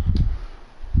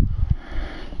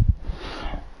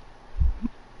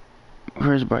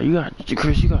 Chris, bro, you got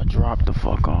dropped the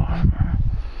fuck off, bro.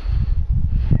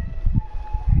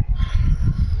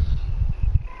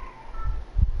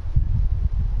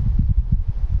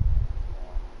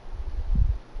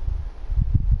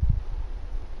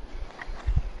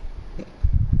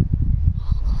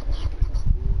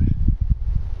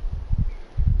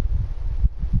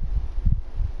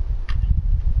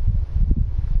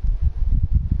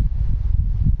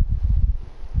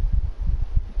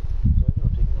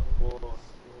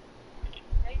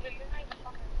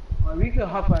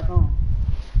 hop back on.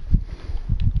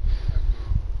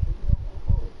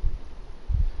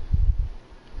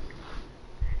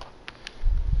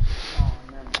 Oh,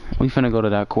 never mind. We finna go to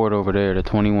that court over there, the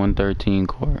 2113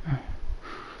 court.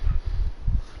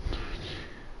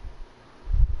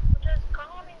 Just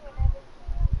call me whenever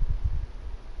you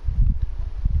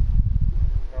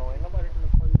No, ain't nobody gonna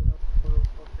call you whatever the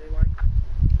fuck they like.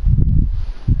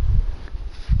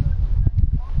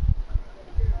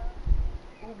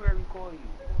 Who barely call you?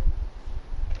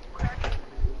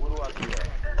 Where do I be at?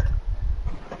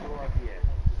 Where do I be at?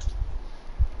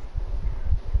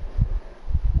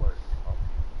 What? Oh.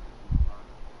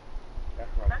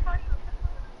 That's right.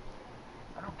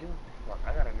 I don't give a fuck. I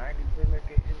got a 90 limit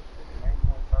get hit.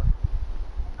 91 something.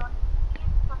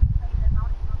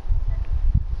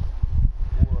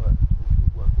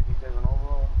 What? 57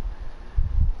 overall?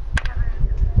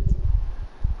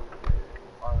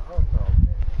 I hope so.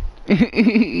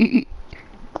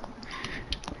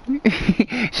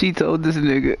 She told this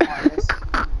nigga.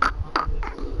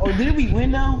 Oh, did we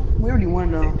win now? We already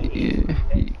won now. Yeah.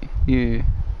 Yeah.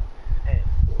 Hey.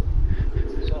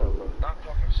 Shut up, bro. Stop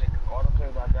talking shit. All the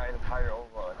players I got is higher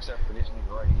overall, except for this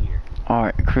nigga right here.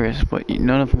 Alright, Chris, but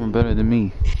none of them are better than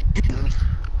me.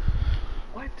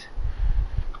 What?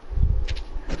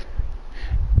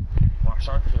 My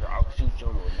sharpshooter, I'll shoot your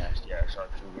little nasty ass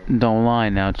sharpshooter. Don't lie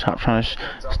now. Stop trying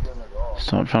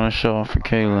to show off for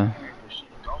Kayla.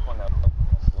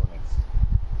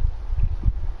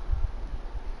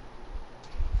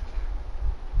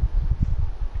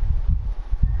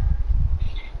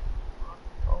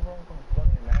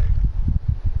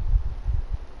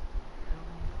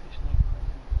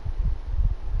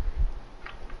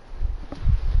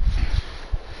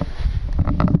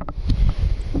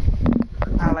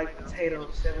 I like potato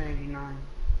 789.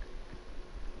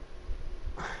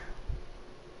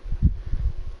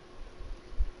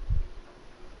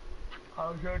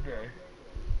 How's your day?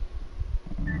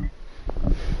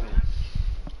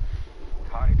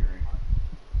 Tired.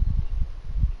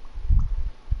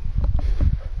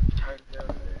 Tired the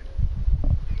other day.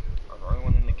 I was the only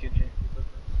one in the kitchen.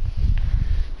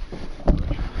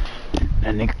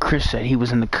 That nigga Chris said he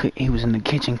was in the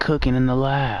kitchen cooking in the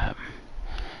lab.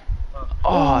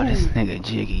 Oh, this nigga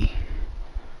Jiggy.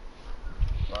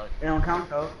 They don't count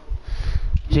though.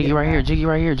 Jiggy right here, Jiggy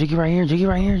right here, Jiggy right here, Jiggy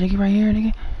right here, Jiggy right here,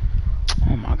 nigga.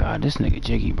 Oh my god, this nigga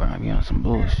Jiggy, bro, be on some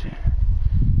bullshit.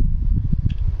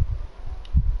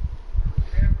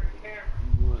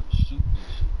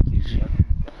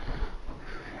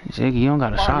 Jiggy, you don't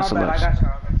got a shot selection.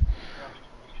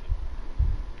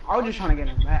 I was just trying to get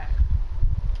him back.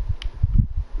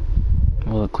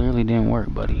 Well, it clearly didn't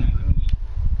work, buddy.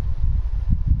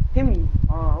 Hit me.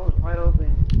 Oh, I was wide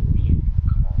open.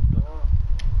 Come on, dog.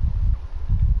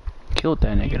 Killed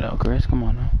that nigga though, Chris. Come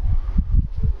on now.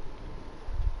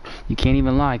 You can't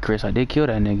even lie, Chris. I did kill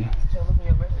that nigga. Tell me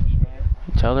your message, man.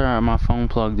 Tell her my phone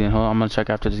plugged in. Hold on, I'm gonna check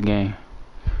after this game.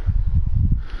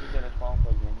 You said his phone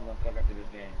plugged in. He's gonna plug after this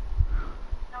game.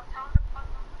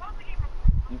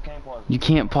 You can't pause. You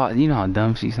can't pause. You know how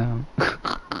dumb she sounds.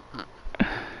 Look.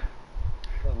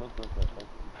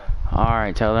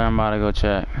 Alright, tell her I'm about to go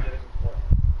check.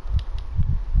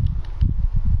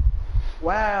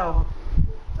 Wow.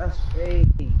 That's fake.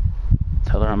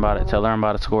 Tell her I'm about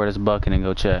to score this bucket and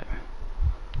go check.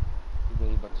 You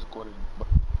really about to score this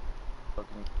bucket.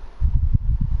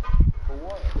 For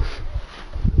what?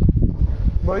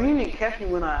 Bro, you need to catch me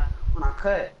when I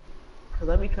cut. Cause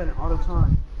I be cutting all the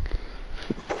time.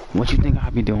 What you think I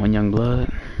be doing, young blood?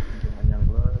 My young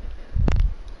blood.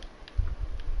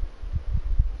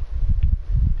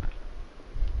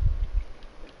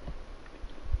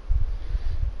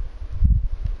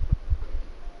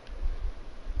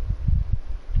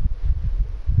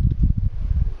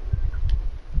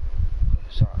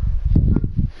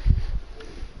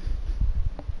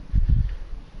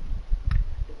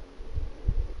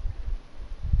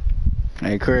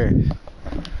 Hey, Chris.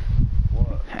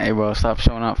 What? Hey, bro, stop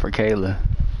showing up for Kayla.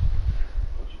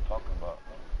 What you talking about?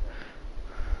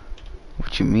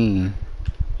 What you mean?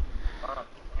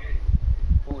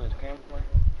 Who is Cameron?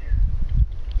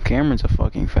 Cameron's a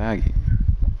fucking faggot.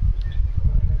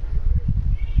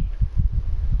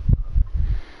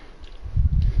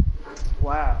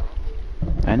 Wow.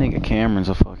 That nigga Cameron's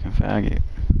a fucking faggot.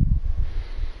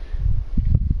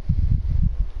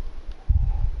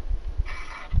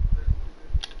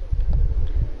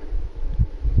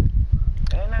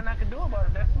 Ain't nothing I can do about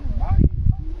it. That's his body.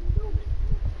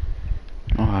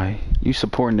 Alright, you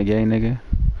supporting the gay nigga?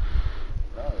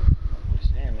 No, I'm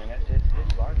just saying, man. That's just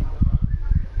his body.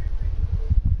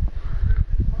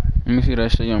 Let me see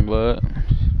that shit, young blood.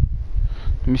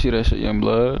 Let me see that shit, young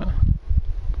blood.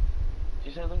 She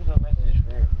said, look at her messages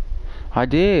for real. I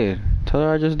did. Tell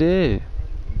her I just did.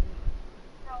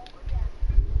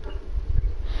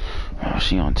 Oh,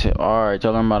 she on tip. Alright,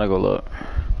 tell her I'm about to go look.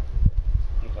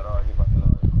 He said, alright, you about to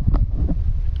look.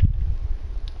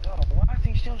 Yo, why is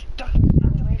he still stuck in this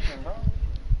situation, bro?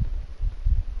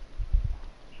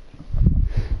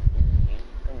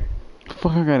 Come here. The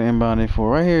fuck I got inbound it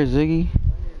for? Right here, Ziggy.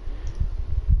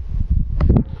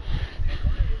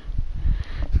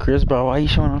 Chris, bro, why you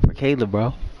showing off for Kayla, bro?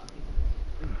 What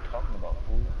are you talking about,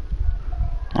 fool?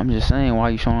 I'm just saying, why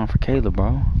you showing off for Kayla, bro?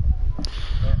 I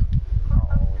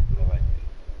always feel like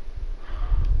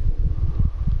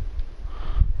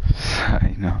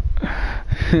I know.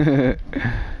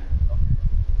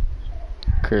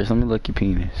 Chris, let me look your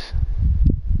penis.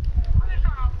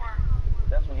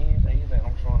 that's what he said. He said,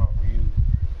 I'm showing up for you.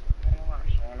 I'm not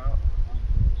showing up.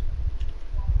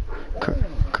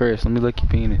 Chris, let me look your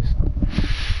penis.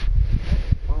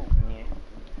 Fruit,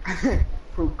 yeah.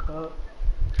 Fruit cup.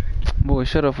 Boy,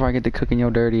 shut up before I get to cooking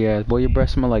your dirty ass. Boy, your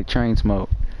breath smell like train smoke.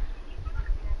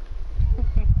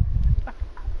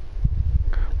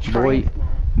 Boy,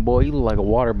 you look like a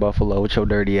water buffalo with your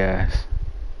dirty ass.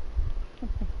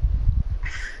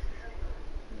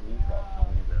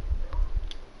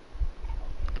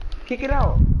 Kick it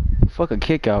out. Fuck a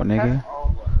kick out, nigga.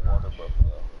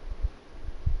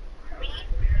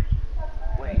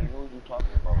 Wait, who are you talking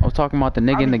about? I was talking about the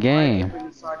nigga in the game.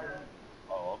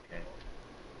 Oh, okay.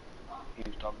 He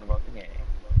was talking about the game.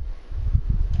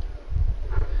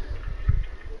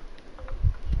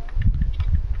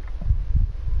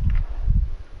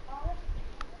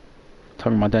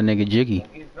 Talking about that nigga Jiggy.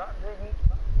 He's not really.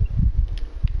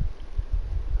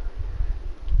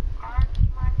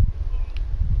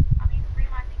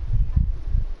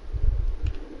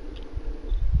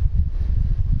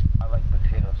 I like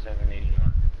potato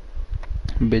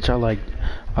 789. Bitch,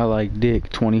 I like dick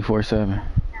 24/7.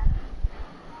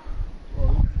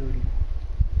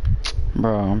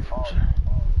 Bro, I'm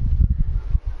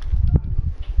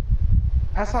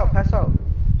Pass out, pass out.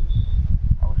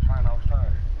 I was trying.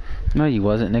 No, you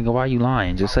wasn't, nigga. Why you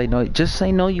lying? Just say no. Just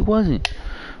say no, you wasn't.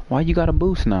 Why you got a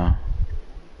boost now?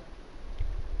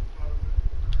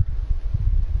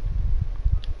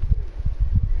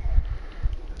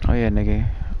 Oh yeah, nigga.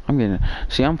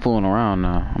 I'm fooling around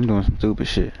now. I'm doing some stupid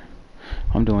shit.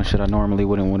 I'm doing shit I normally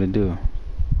wouldn't want to do.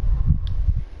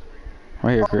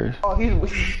 Right here, Chris. Oh,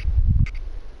 he's.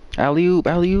 Alley oop,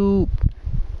 alley oop.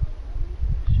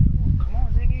 Come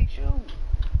on, Ziggy, shoot.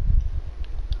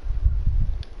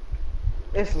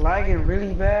 It's lagging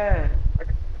really bad.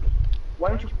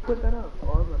 Why didn't you put that up? Oh,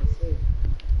 I was gonna say. You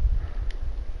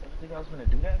think I was gonna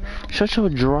do that, man? Shut your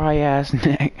dry ass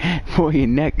neck. Boy, your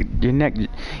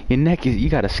neck is, you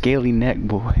got a scaly neck,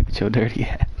 boy, with your dirty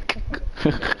ass.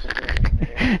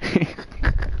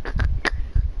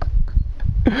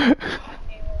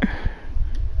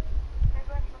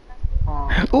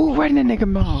 Ooh, right in that nigga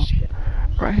mouth.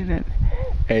 Right in that.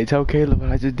 Hey, tell Caleb what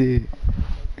I just did.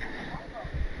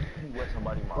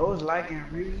 Oh, it was lagging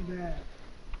really bad.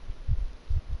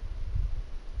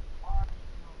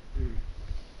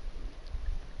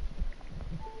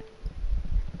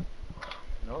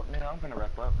 Nope, man, I'm gonna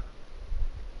wrap up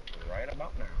right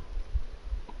about now.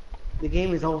 The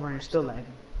game is over and it's still lagging.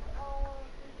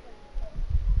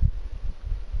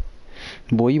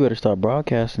 Boy, you better start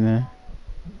broadcasting, man.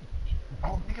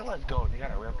 Oh, nigga, let's go. They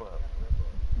gotta wrap up.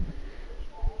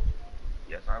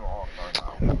 Yes, I'm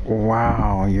all-star now.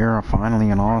 Wow, you're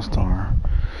finally an all-star.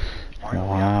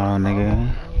 Wow,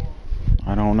 nigga.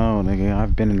 I don't know, nigga.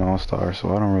 I've been an all-star,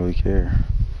 so I don't really care.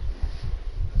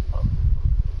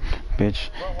 Bitch.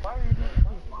 Bro, why are you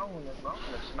following us, bro? I'm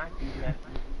gonna smack you, man.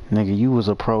 Nigga, you was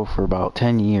a pro for about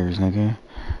 10 years, nigga.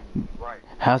 Right.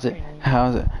 How's it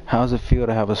feel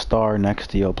to have a star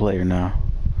next to your player now?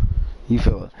 You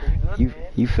feel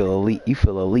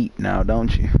elite now,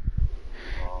 don't you?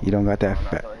 You don't got that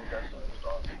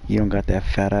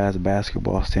fat ass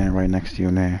basketball standing right next to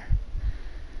your name.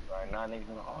 Right now, niggas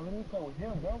gonna, oh, let me play with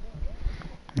him, bro.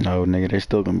 No, nigga, they're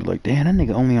still gonna be like, damn, that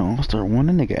nigga only an all-star one,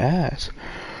 that nigga ass.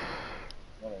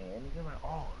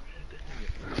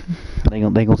 They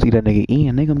gonna see that nigga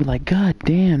Ian, they gonna be like, god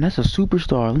damn, that's a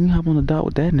superstar. Let me hop on the dot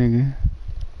with that nigga.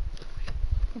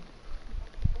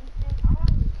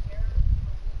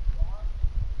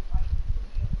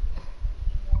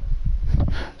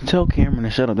 Tell Cameron to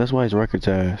shut up, that's why his record's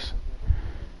ass.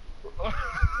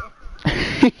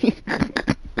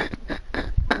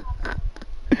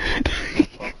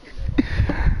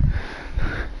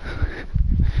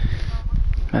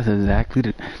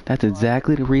 That's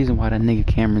exactly the reason why that nigga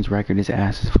Cameron's record is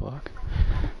ass as fuck.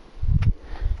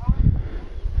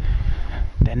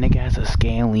 That nigga has a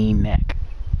scalene neck.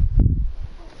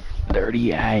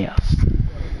 Dirty ass. You said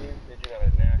you got a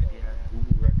nasty ass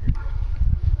boo-boo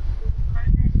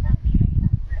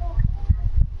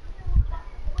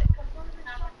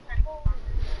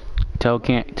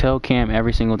record. Tell Cam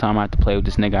every single time I have to play with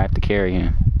this nigga I have to carry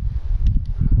him.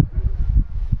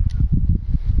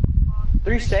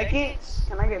 3 seconds?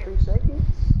 Can I get 3 seconds?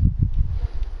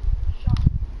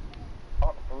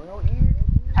 Oh, for real, Ian?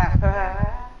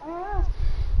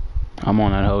 I'm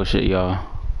on that whole shit, y'all.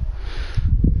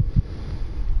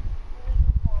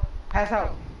 Pass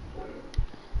out.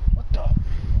 What the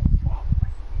fuck?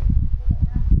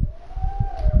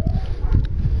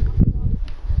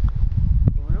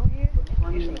 For real, Ian?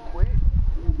 You should have quit.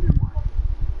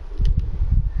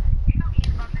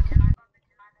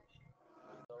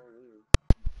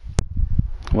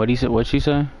 What he said? What she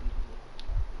said?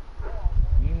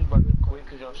 You ain't about to quit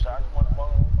because your shots went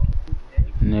wrong.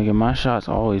 Nigga, my shots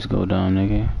always go down,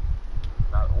 nigga.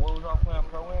 What was y'all playing,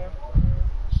 Pro-Am?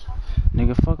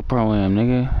 Nigga, fuck a Pro-Am,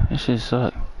 nigga. That shit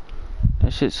suck.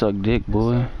 That shit suck dick,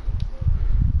 boy.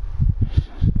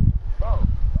 Bro.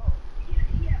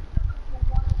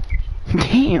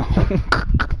 Damn.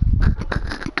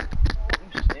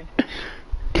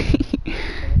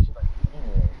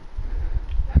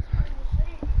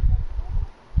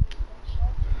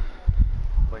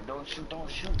 Wait, don't shoot,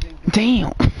 baby.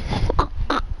 Damn.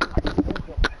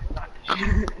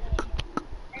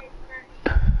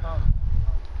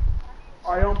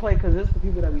 I don't play because it's the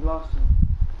people that we lost to.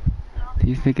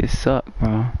 These niggas suck,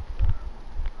 bro.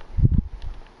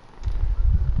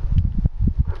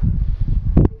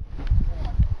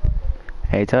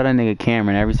 Hey, tell that nigga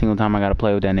Cameron every single time I gotta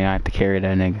play with that nigga, I have to carry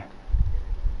that nigga.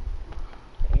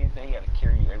 You say you gotta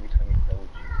carry you every time you play with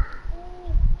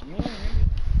you.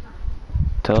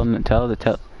 Tell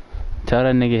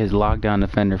that nigga his lockdown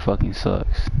defender fucking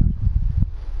sucks.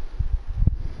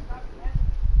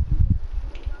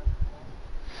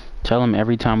 Tell him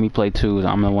every time we play twos,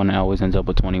 I'm the one that always ends up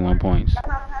with 21 points.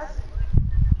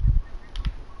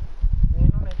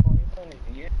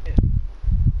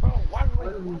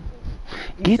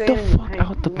 Get the fuck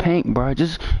out the paint, bro.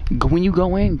 Just when you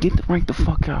go in, get right the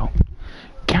fuck out.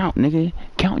 Count, nigga.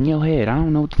 Count in your head. I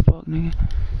don't know what the fuck, nigga.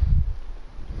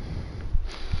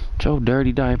 Your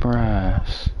dirty diaper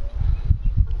ass.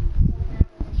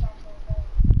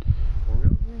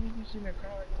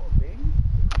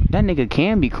 That nigga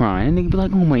can be crying. That nigga be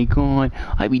like, oh my god,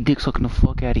 I be dick sucking the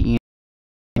fuck out of Ian.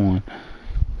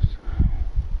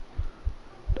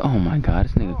 Oh my god,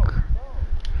 this nigga.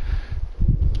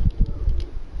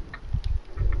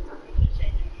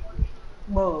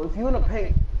 Bro, if you wanna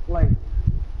paint like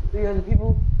 300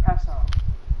 people, pass out.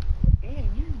 Ian,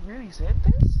 you really said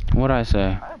this? What'd I say?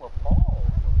 I have a ball.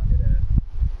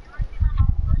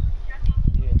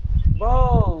 Yeah.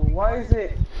 Bro, why is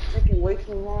it taking way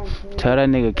too long? Tell that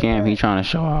nigga Cam he trying to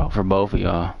show out for both of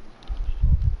y'all.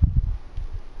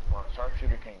 Well,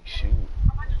 sharpshooter can't shoot.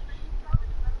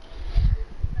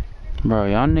 Bro,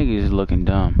 y'all niggas is looking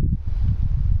dumb.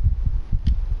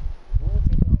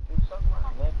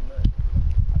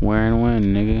 Where and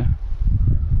when, nigga?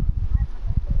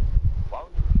 Why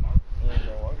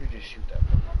would you just shoot that?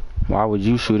 Why would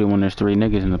you shoot it when there's 3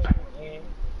 niggas in the... If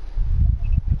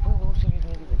we lose to these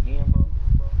niggas again, bro.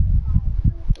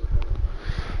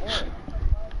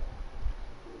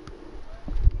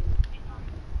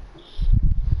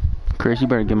 Chris, you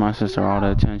better give my sister all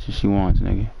the attention she wants,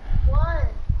 nigga.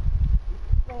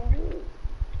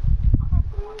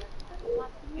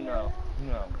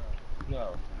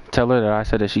 No. Tell her that I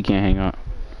said that she can't hang up.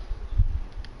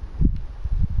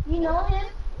 You know him?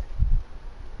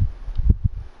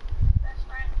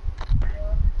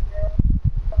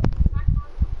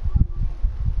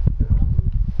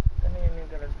 That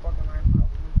nigga got his fucking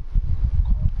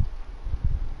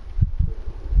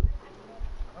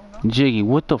iPod. Jiggy,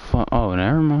 what the fuck? Oh,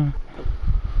 never mind.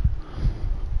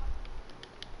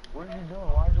 What are you doing?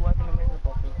 Why are you wiping the makeup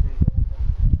off your face?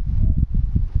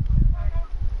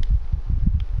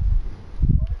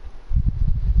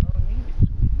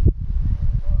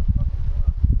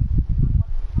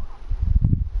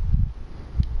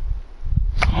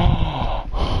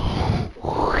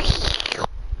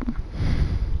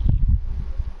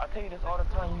 I tell you this all the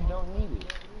time, you don't need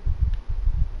it.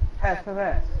 Pass for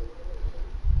that.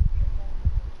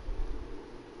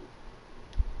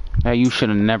 Hey, you should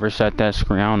have never set that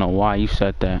screen. I don't know why you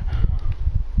set that.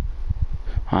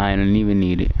 I didn't even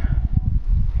need it.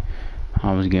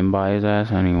 I was getting by his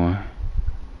ass anyway.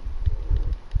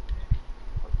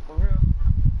 For real?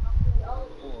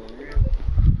 For real?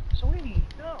 Sweetie,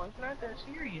 no, it's not that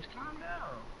serious. Calm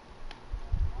down.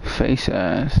 Face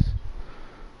ass.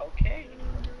 Okay.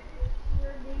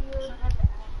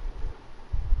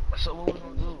 So what we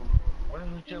gonna do? When are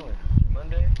we chilling?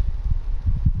 Monday?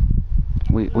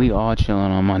 We all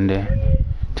chilling on Monday.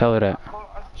 Tell her that.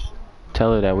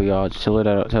 Tell her that we all tell her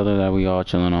that we all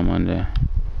chilling on Monday.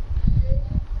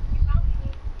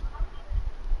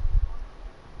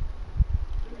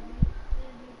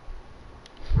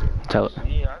 Tell her.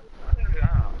 Yeah,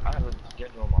 I have a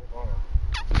schedule on my phone.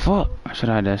 Fuck. I should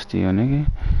have that still,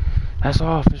 nigga. That's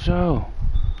all for sure.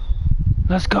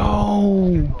 Let's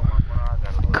go.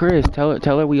 Chris, tell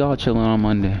her we all chilling on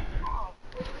Monday.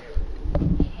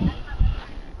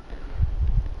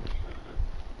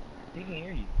 He can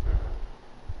hear you.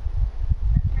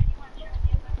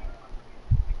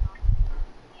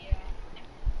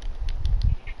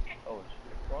 Oh,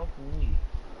 it's wrong for me.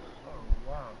 Oh,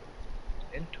 wow.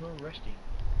 Interesting.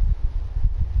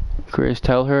 Chris,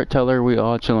 tell her we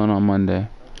all chilling on Monday.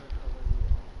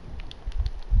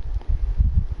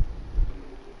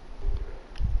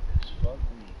 It's fuck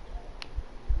me.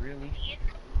 Really?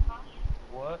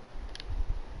 What?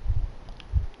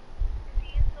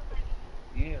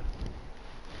 Yeah.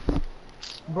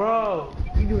 Bro,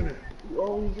 you doing it. You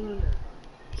always doing that.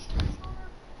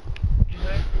 What you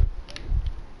say?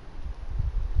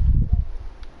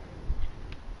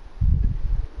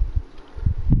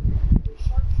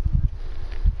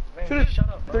 Man, Shoot it. shut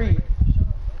up, bro. 3.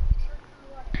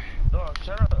 Dog,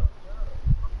 shut up.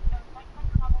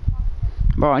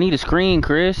 Bro, I need a screen,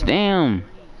 Chris. Damn.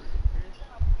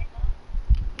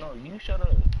 No, you shut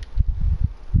up.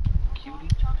 Cutie.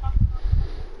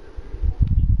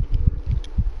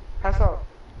 Pass out.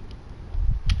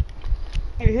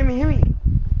 Hit me.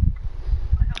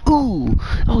 Ooh.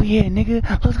 Oh yeah, nigga.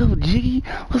 Let's go, Jiggy.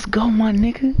 Let's go, my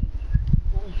nigga.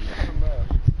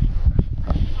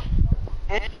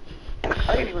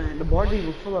 The bar didn't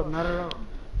even fill up, not at all.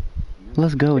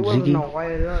 Let's go, It wasn't Jiggy. no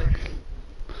white up.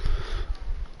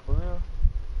 For real?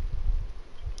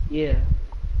 Yeah.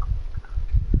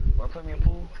 Wanna play me a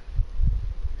pool?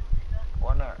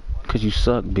 Why not? Cause you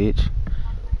suck, bitch.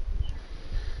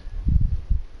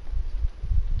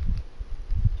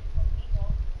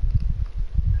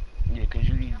 Yeah, cause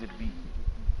you easy to beat.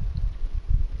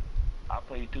 I'll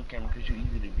play you too, Cameron, cause you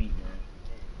easy to beat, man.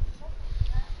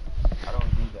 I don't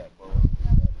do that, bro.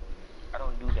 I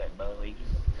don't do that, bro. Like,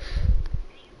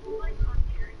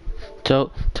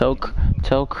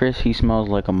 Tell Chris he smells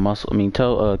like a muscle. I mean,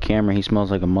 tell Cameron he smells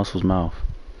like a muscle's mouth.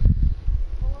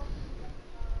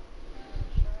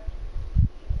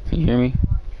 You hear me?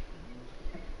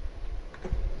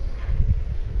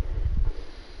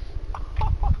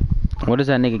 What is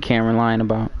that nigga Cameron lying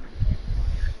about?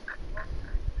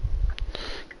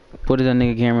 What is that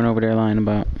nigga Cameron over there lying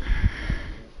about?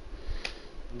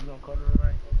 you gonna cuddle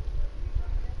tonight?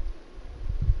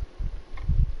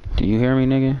 Do you hear me,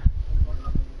 nigga? You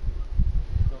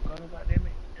gonna cuddle,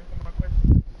 goddammit? Answer my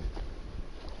question.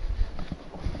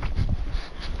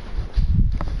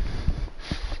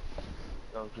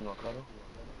 No, you gonna cuddle?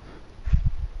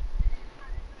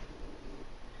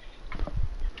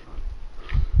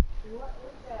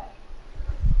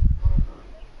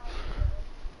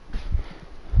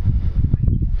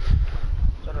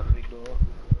 Shut up, big dog.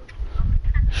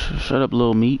 Shut up,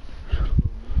 little meat.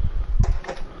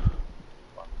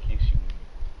 I'll kiss you.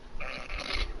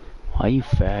 Why you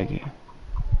faggot?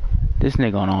 This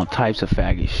nigga on all types of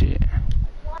faggot shit.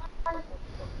 I'll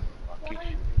kiss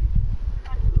you.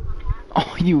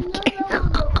 Oh, you. Bend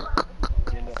over.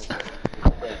 Bend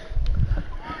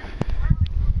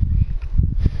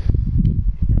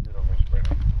it over and spread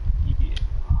them. Yeah.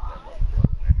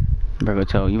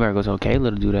 You better go tell Kayla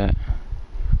to do that.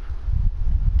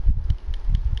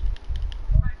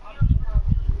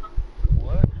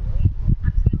 What?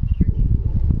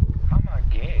 I'm not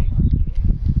gay.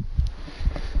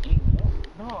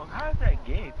 No, how's that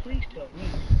gay? Please tell me.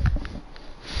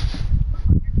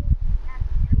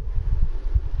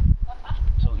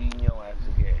 So eating your ass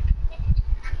is gay.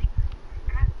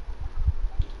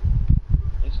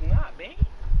 It's not, man.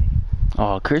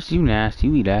 Oh, Chris, you nasty.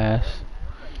 You eat ass.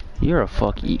 You're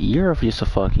just a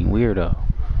fucking weirdo.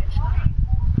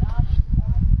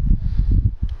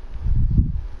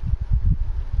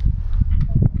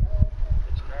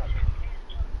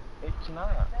 It's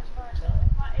not.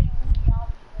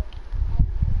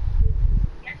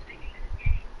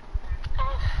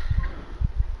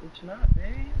 It's not,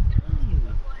 man. I'm telling you.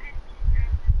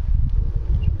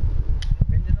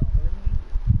 Bend it over.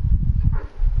 Bend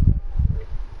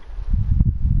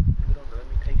it over. Let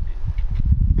me taste it.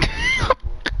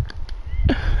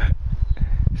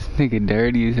 This nigga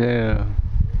dirty as hell.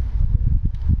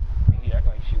 Nigga act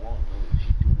like she won't.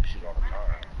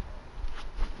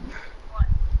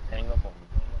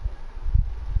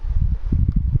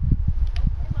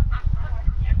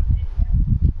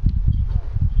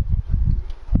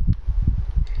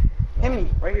 Hit me,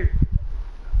 right here.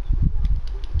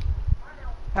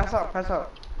 Pass out, pass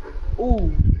out.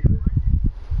 Ooh.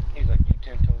 He's like, you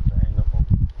 10 toes to hang up on.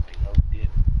 Like, no dip.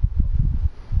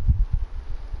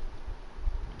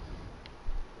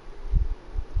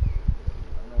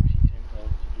 I know she 10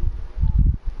 toes to do.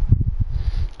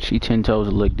 She 10 toes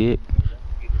to lick dick.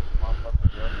 My fucking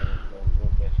girlfriend is going to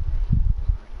your best friend.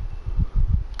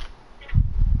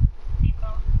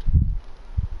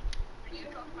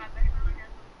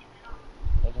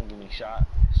 That's gonna get me shot.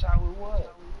 Shot with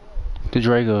what? The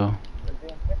Draco.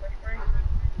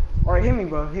 Alright, hit me,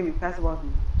 bro. Hit me. Pass the ball to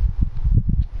me.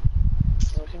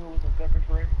 You know, hit me with some pepper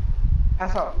spray.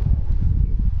 Pass out.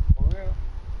 For real?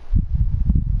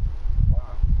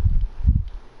 Wow.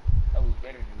 That was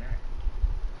better than that.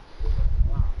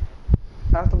 Wow.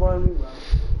 Pass the ball to me, bro.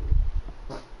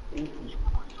 Thank you.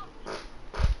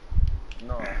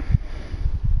 No. I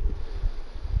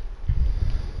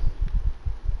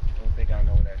don't think I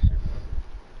know that shit,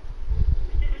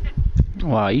 man.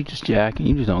 Wow, you just jacking.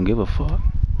 You just don't give a fuck.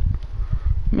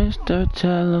 Mr.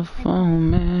 Telephone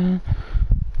Man,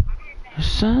 there's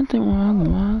something wrong with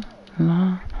my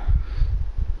line.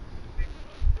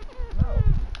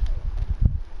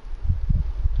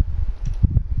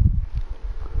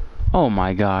 Oh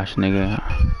my gosh, nigga.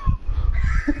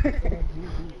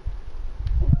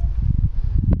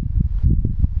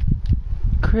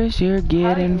 Chris, you're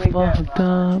getting fucked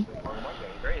up.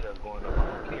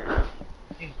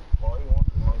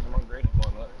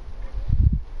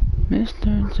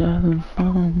 Mr.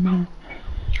 Telephone Man.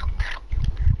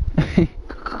 Man,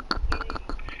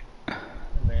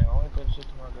 I only put shit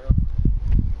to my girl.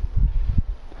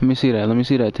 Let me see that. Let me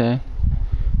see that, Tay.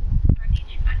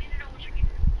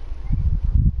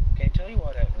 Can't tell you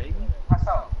all that, baby. Pass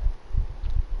out.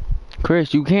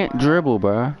 Chris, you can't dribble,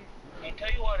 bruh. Can't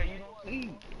tell you all that. You don't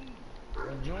see.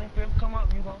 When June 5th come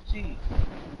up, you don't see.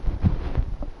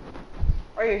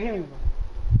 Right here, hit me, bro.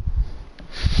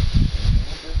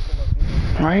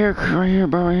 Right here, bro, right here,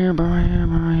 bro, right here, bro,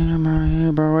 right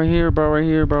here, bro, right here, bro, right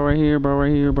here, bro, right here, bro,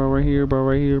 right here, bro, right here, bro,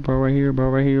 right here, bro, right here, bro,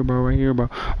 right here, bro, right here, bro,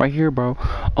 right here, bro.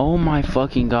 Oh my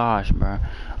fucking gosh, bro.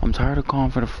 I'm tired of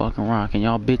calling for the fucking rock, and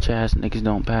y'all bitch ass niggas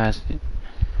don't pass it.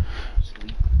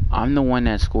 I'm the one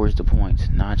that scores the points,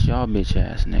 not y'all bitch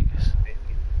ass niggas.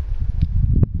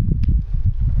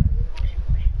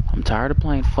 I'm tired of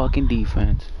playing fucking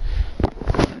defense.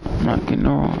 I'm not getting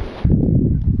wrong.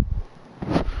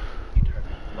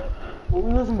 Well,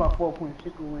 we losing by 4 points. She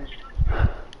can win.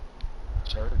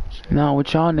 No,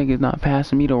 with y'all niggas not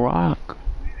passing me the rock.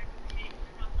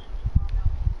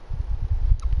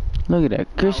 Look at that.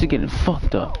 Chris is getting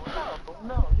fucked up.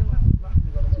 No, you're not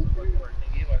gonna work.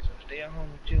 Nigga, you stay at home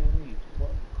and chill with me.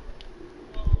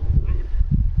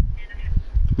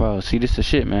 Bro, see, this the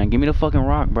shit, man. Give me the fucking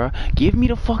rock, bro. Give me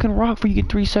the fucking rock for you get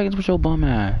 3 seconds with your bum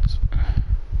ass.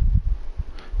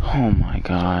 Oh my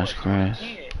gosh, Chris.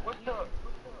 What's up?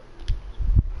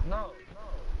 No,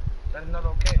 that is not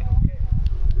okay.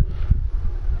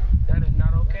 That is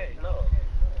not okay. No.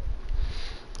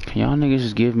 Can y'all niggas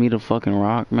just give me the fucking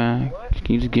rock, man?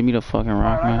 Can you just give me the fucking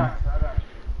rock, man?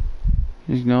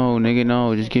 Just no, nigga,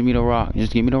 no. Just give me the rock.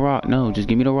 Just give me the rock. No, just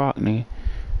give me the rock, nigga.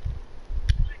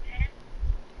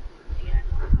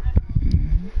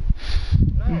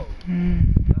 No. No.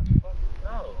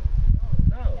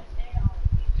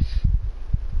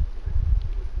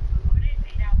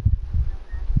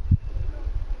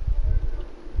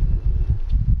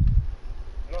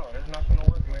 No, that's not gonna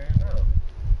work, man. No.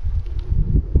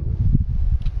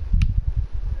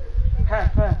 Pass.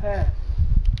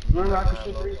 Remember, I can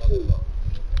shoot 3 too.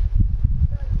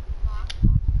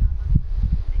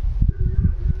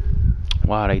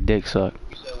 Wow, they dick suck.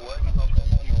 You said what? You gonna come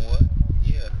home and what?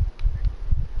 Yeah.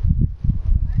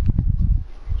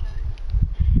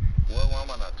 What? Why am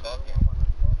I not talking?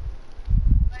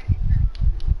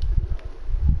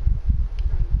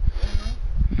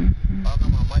 How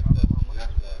come my mic doesn't?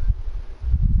 That's why.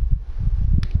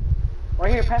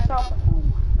 Right here, pass out. Oh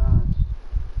my gosh.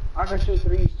 I can shoot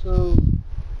 3s too.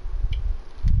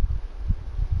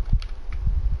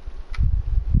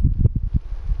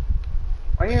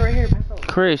 Right here, pass out.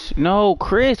 Chris, no,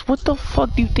 Chris, what the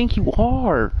fuck do you think you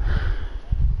are?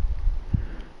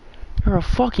 You're a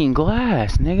fucking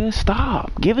glass, nigga.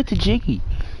 Stop. Give it to Jiggy.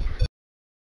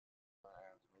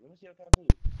 Let me see if I can do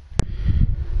it.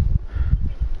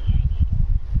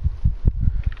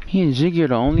 He and Jiggy are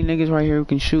the only niggas right here who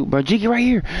can shoot, bro. Jiggy right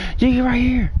here. Jiggy right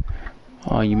here.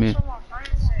 Oh, you missed.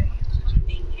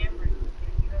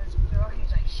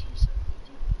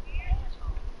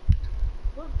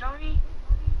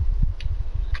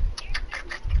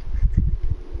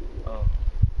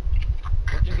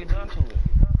 What'd you get done to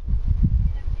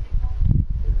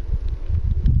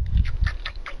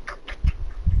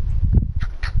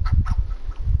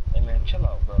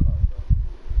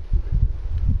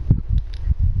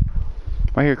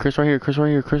Right here, Chris. Right here, Chris. Right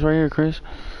here, Chris. Right here, Chris.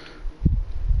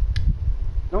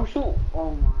 Don't shoot.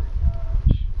 Oh my.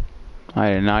 I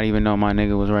did not even know my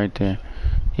nigga was right there.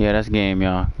 Yeah, that's game,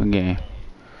 y'all. Good game.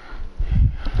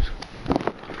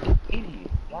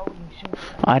 Idiot. Why would you shoot?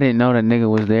 I didn't know that nigga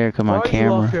was there cause my Why you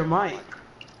off camera. your mic?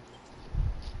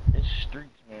 It's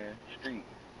streets, man. Street.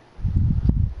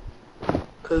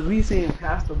 Cause we seen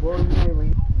past the ball, you ain't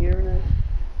even hearing it.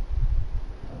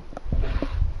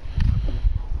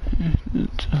 The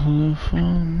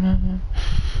telephone man.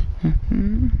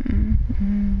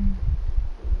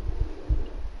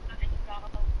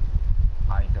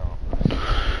 I don't.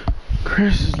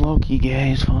 Chris is low-key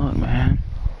gay as fuck, man.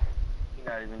 He's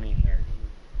not even in here.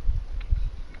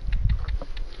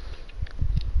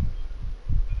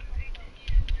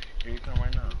 Here you come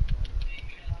right now.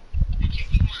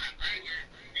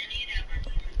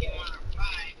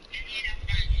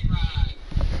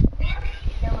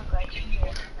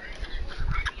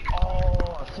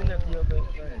 Oh, send that to your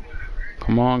best friend.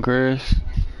 Come on, Chris.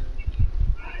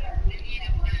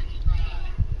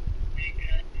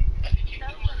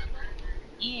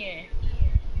 Yeah.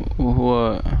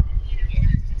 What?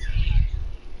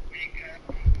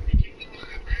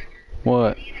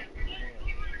 What?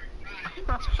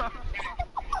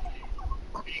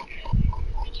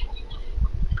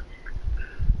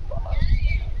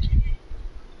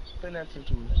 Send that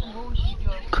to me.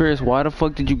 Chris, why the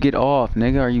fuck did you get off,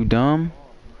 nigga? Are you dumb?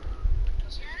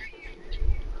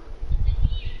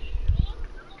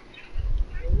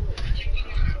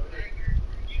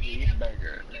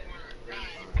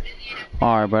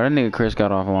 Alright, bro, that nigga Chris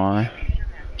got offline.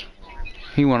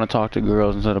 He wanna talk to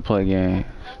girls instead of play games.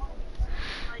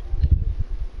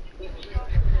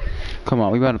 Come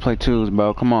on, we about to play twos,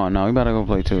 bro. Come on now, we about to go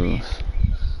play twos.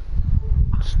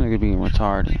 This nigga being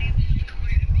retarded.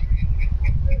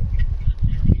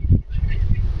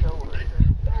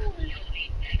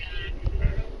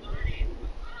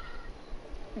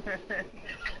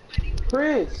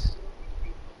 Chris.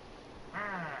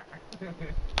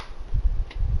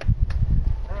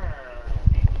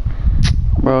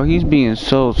 Bro, he's being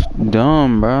so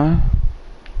dumb, bro.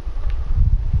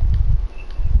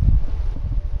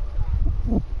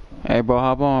 Hey, bro,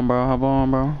 hop on, bro. Hop on,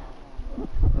 bro.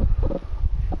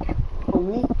 For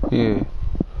me? Yeah.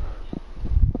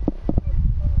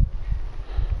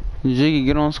 Jiggy,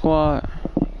 get on squad.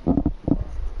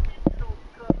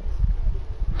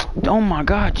 Oh my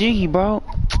god, Jiggy, bro.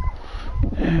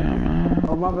 Yeah, man.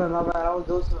 Oh my bad, my bad. I was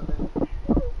doing something.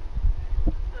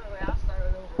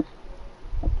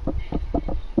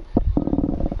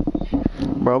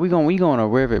 Bro, we going to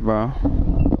rivet, bro.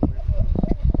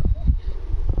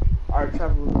 Alright,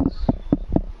 travelers.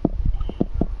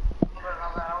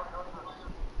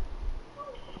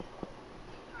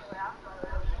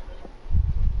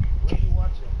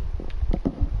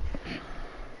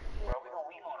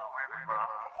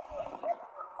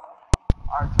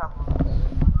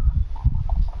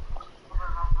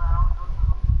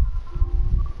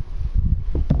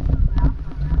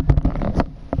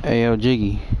 Hey, yo,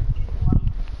 Jiggy.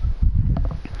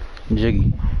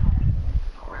 Jiggy.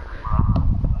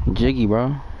 Jiggy,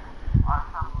 bro.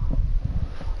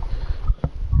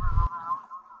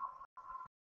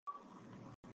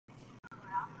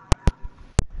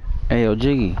 Hey, yo,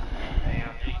 Jiggy.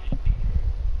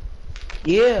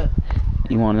 Yeah.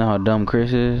 You wanna know how dumb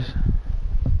Chris is?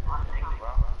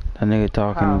 That nigga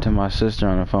talking How? to my sister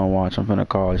on the phone. Watch, I'm finna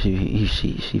call her. She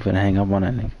finna hang up on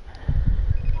that nigga.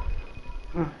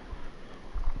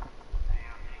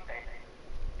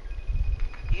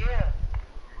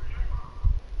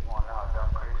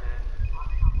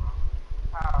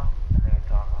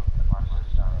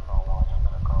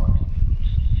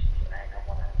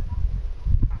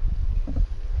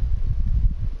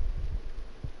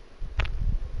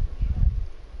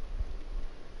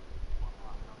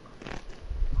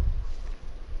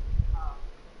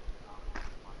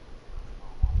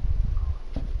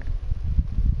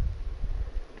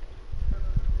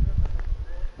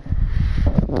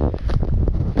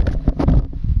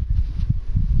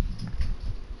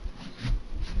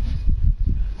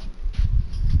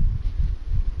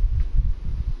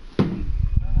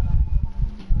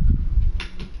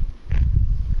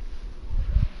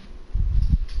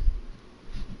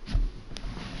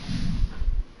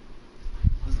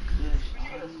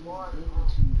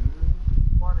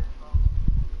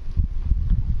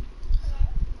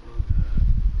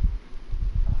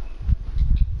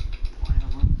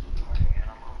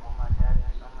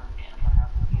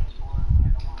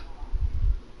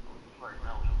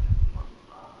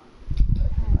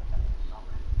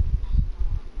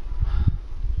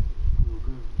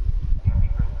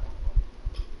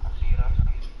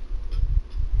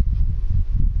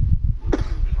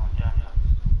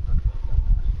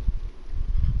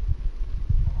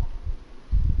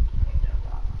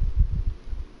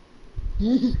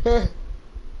 Hey,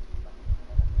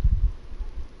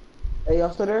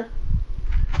 y'all still there?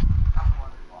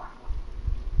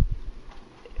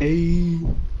 Hey.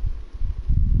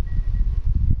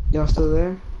 Y'all still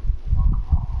there?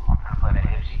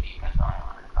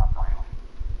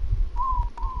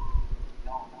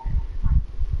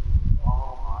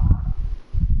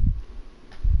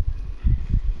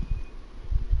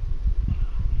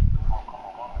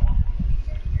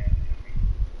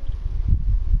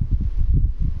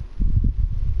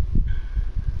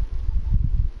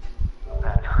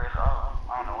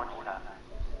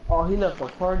 Oh, he left the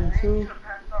party too?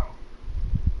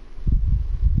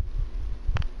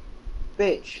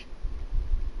 Bitch.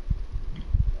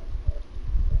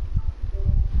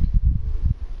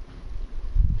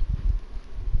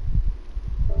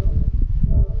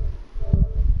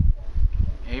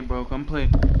 Hey, bro, come play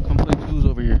twos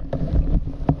over here.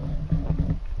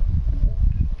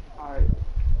 Alright.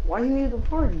 Why you leave the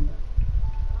party?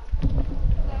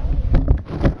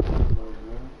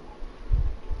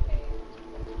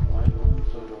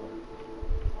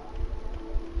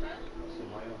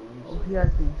 Oh, he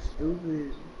acting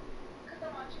stupid.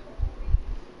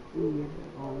 He get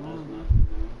that online.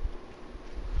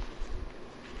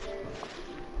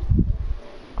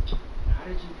 How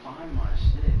did you find my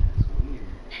shit? That's weird.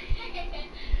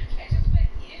 I just put in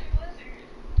Blizzard.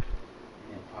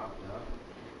 And it popped up.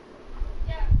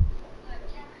 Yeah. Look,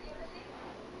 camera, you wanna see?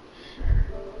 Sure.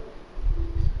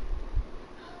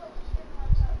 Oh, let's get the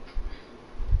laptop.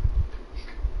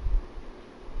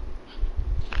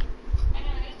 I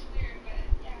know it's weird, but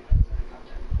yeah, that's what I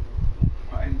popped up.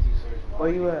 Why did you search Where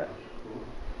you volleyball? at?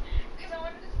 Because I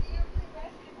wanted to see you play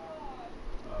basketball.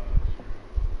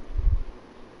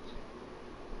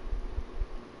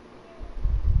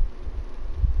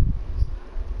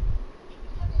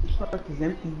 This park is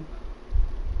empty.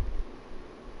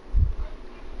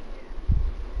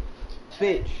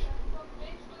 Bitch. From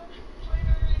Facebook,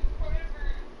 Twitter, and whatever.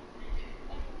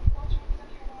 And watch movies on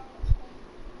here while it's cool.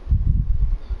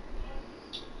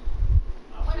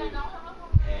 When I know how long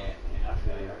I'm And I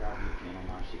feel like I got VPN on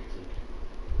my shit too.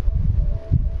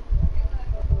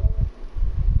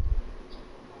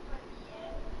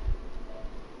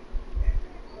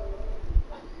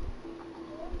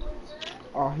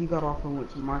 Oh, he got off and went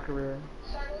to my career.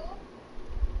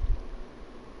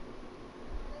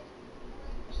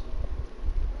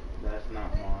 That's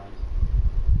not mine.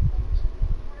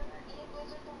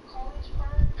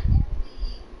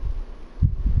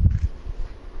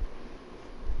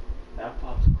 That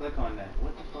pops. Click on that.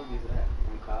 What the fuck is that?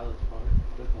 From College Park?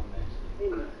 Click on that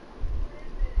shit.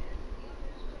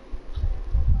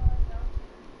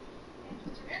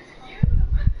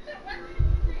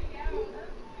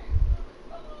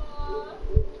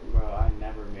 Bro, I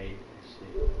never made that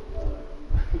shit.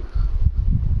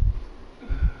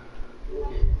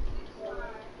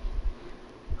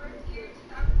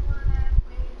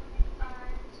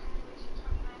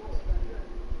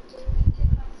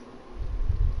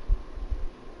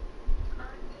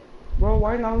 Bro,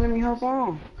 why not let me hop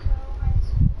on?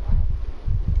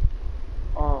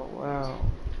 Oh, wow.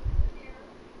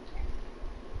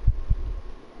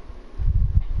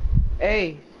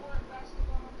 Hey.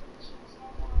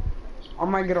 I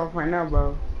might get off right now,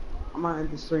 bro. I might end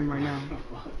the stream right now.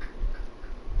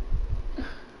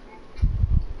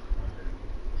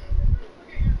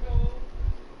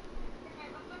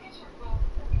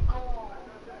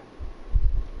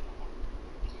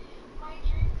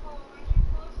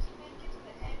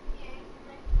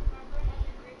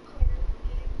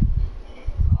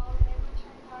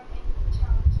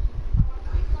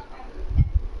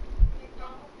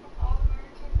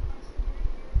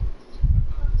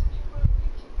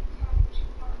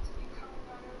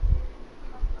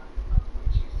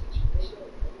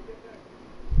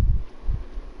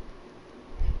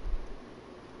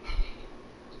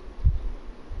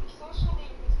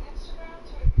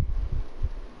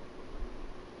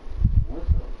 What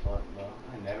the fuck, bro?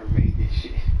 I never made this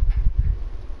shit.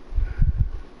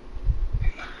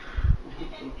 What the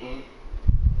fuck?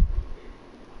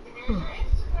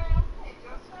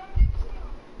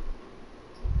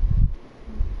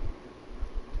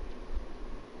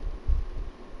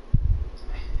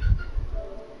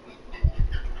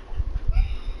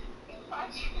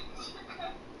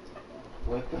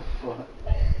 What the fuck?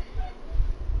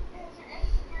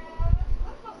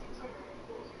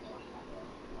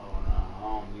 Oh no, I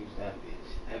don't use that bitch.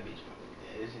 That bitch probably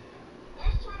dead as hell.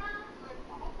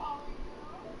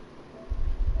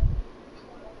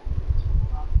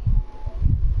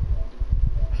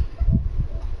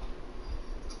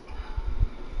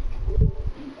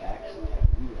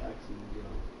 You actually get a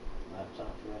laptop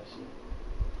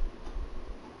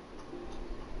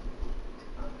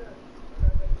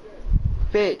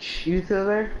Fitch, you still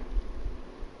there?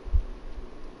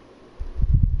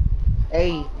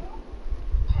 Hey,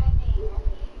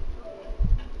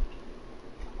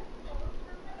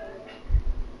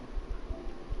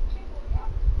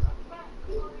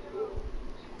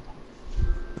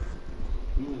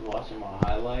 You was watching my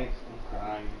highlights. I'm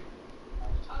crying.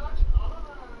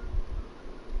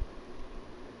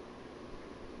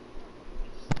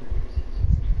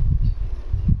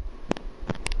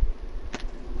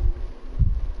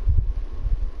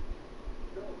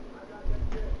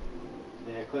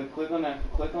 Yeah,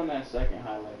 click on that second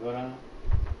highlight. Go down.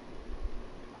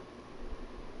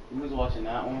 You was watching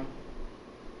that one.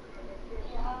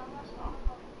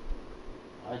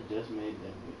 I just made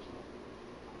that bitch.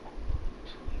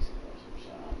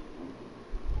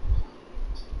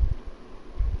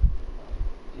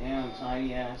 Damn,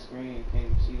 tiny ass screen. Can't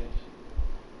even see that shit.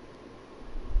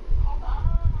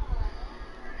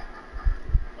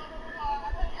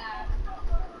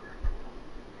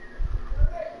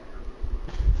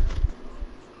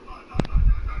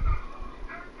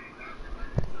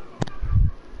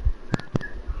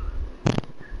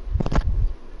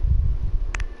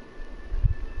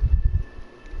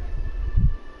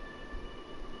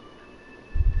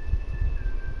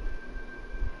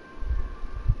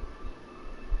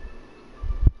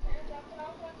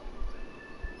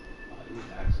 You was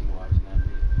actually watching that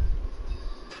bitch.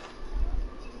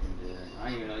 I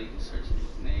didn't even know you could search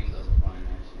these names up and find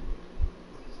that shit.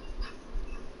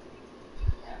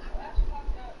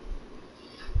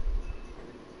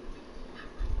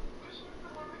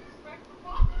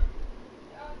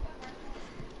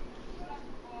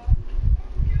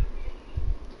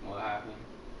 What happened?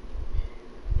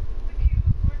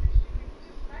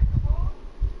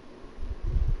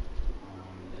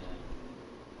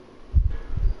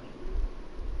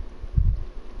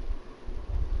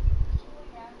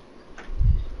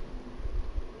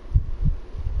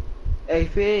 Yeah. hey,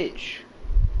 Fitch.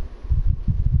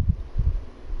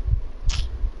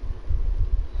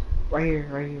 Right here,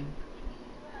 right here.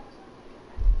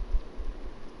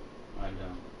 I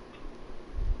don't.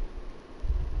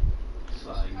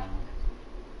 Slide now.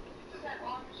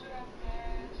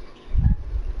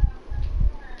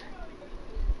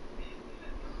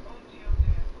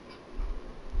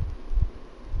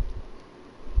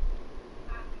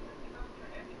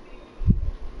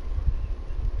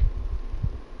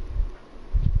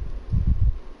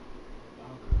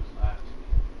 Y'all girls laugh to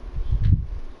me.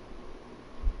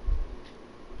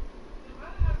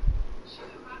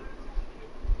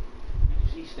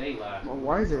 She stay Well, laughing.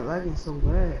 why is it lagging so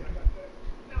bad?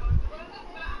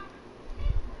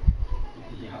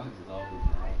 Y'all just always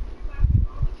laugh.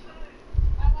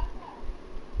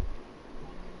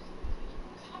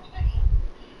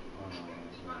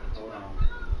 Hold on.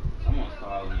 Someone's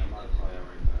calling me. I'm about to call you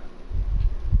right back.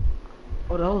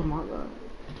 Oh, that was my guy.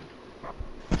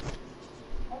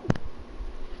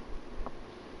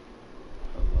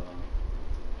 Hello.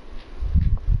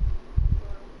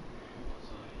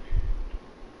 What's up?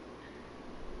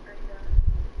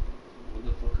 What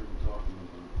the fuck are we talking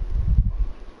about?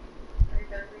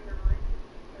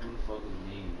 Who the fuck is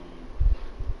me, man?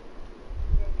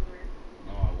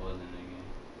 No, I wasn't, nigga.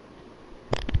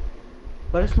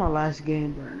 But it's my last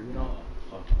game, bro. You No, know,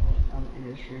 fuck, I wasn't. I'm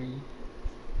in the stream.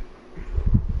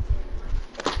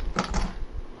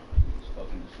 You was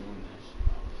fucking assuming that shit. I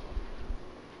was fucking.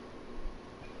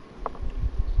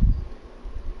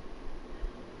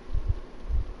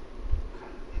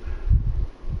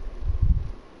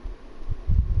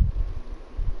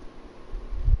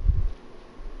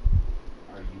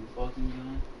 Are you fucking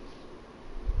done?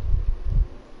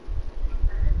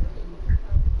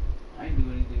 I ain't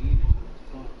do anything either. What the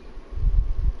fuck?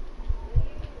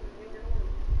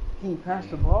 Can you pass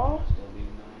the Yeah, ball? I'm still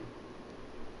being done.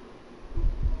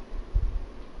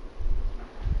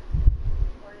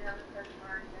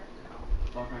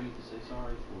 Fuck, I need to say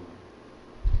sorry for.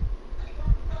 I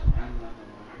ain't nothing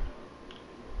wrong.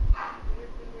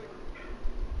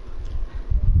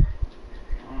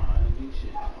 I didn't do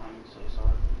shit. I need to say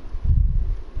sorry for.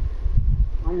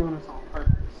 I'm doing this on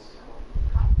purpose.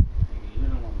 Nigga, you're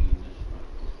the one being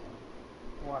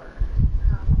disrespectful. Water.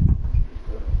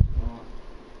 Good. Well,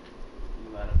 you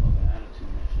got a fucking attitude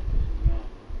and that shit pisses me off.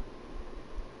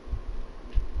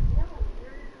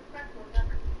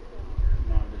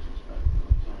 Not disrespectful.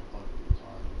 I'm trying to fucking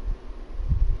retarded.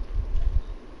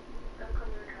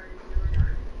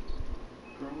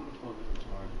 Girl, who the fuck is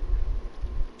retarded?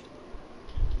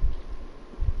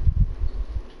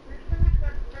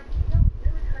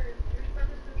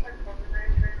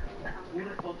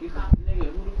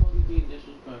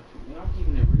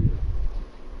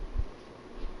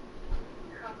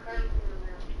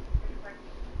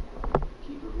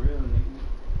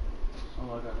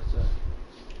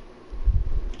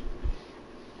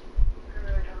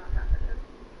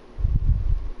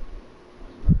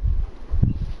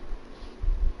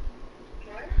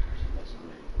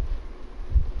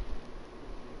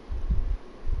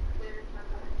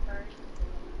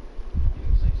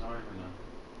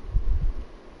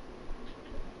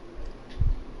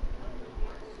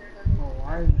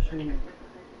 treatment.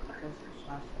 That's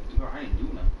shots. Girl, I didn't do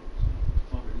nothing. So, what the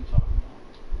fuck are you talking about?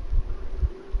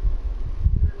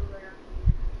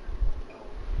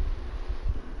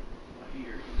 I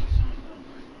hear you. You sound dumb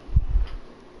right now.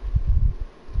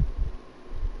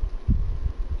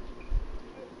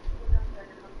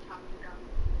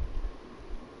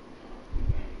 You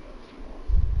ain't got too long.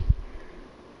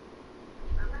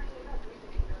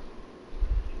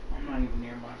 I'm not even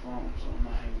near my phone, so I'm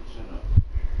not even shut up.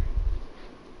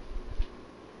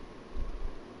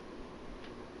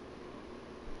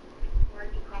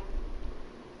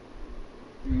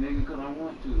 You nigga, cause I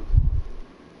want to.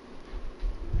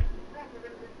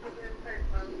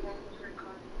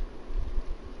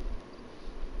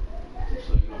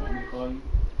 So you don't want me to call you?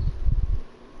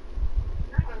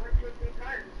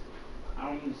 I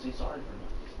don't need to say sorry for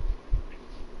nothing.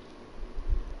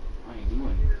 I ain't doing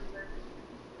it.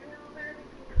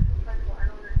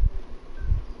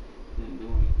 Didn't do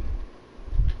anything.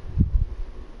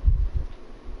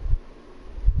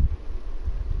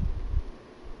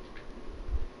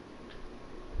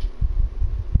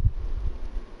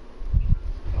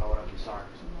 Why would I be sorry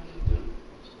for something you did?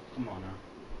 Come on now.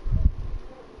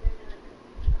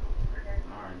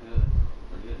 Alright, good.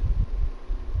 Forget it.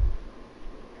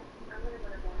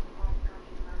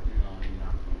 No, you're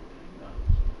not going to.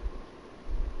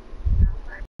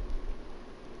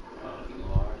 You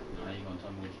are. Now you gonna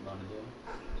tell me what you're about to do?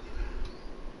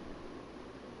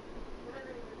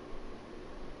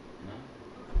 No?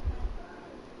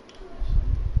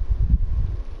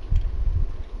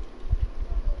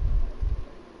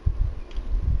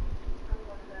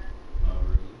 Oh,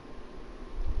 really?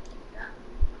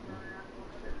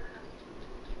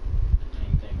 And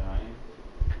you think I am?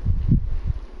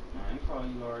 I ain't call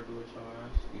you argue with your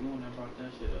ass. You the one that brought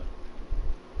that shit up.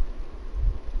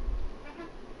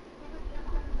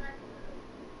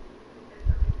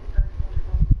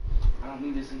 I don't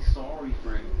need to say sorry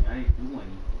for anything. I didn't do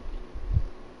anything.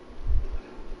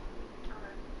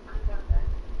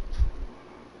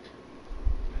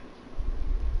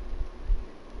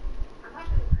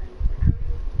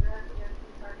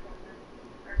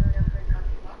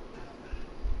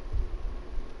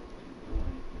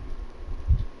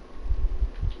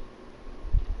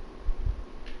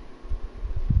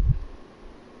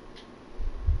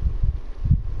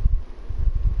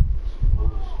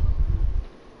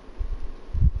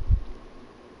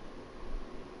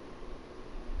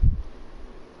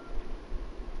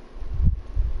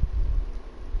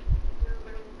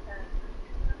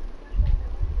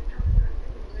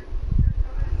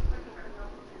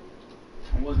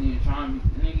 I wasn't even trying to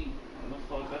be, nigga, what the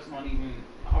fuck, that's not even,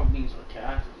 I was being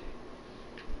sarcastic.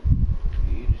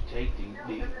 You just take things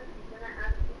deep.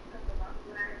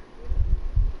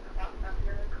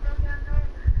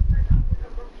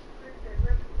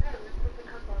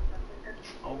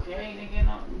 Okay, nigga, I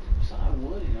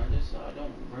wouldn't, I just, I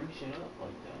don't bring shit up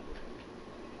like that.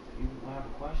 You have a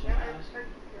question, ask me.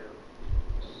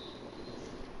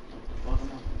 What the fuck am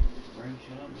I bring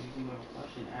shit up? If you have a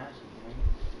question, ask me, nigga.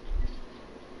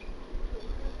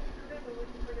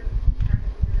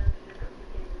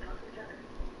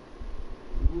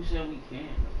 Who said we can't?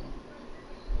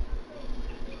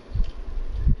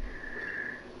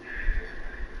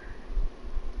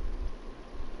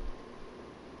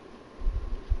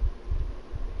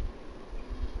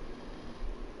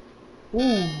 Ooh.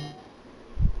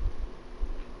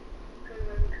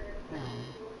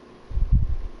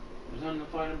 There's nothing to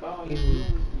fight about. You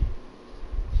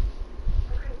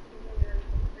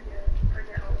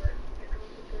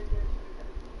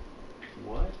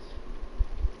What?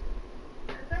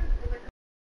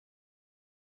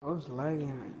 I was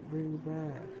lagging really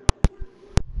bad.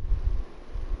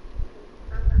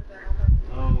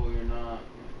 No, you're not.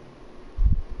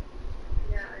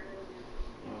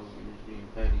 No, you're just being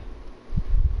petty.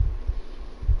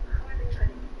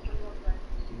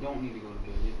 You don't need to go to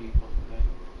bed. Just be fucking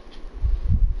petty.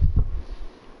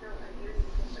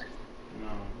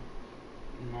 No.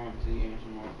 No, until you answer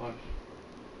my question.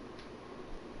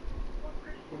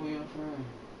 Who your friend?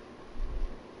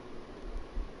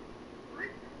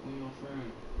 Who your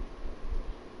friend?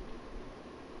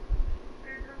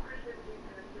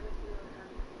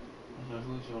 I said,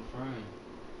 who's your friend?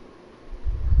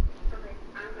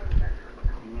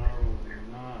 No, you're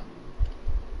not.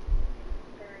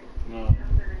 No,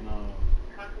 no.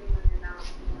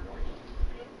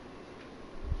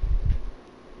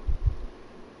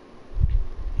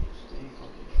 Stay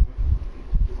fucking short.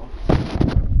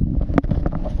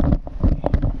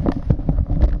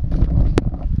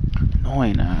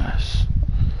 Annoying ass.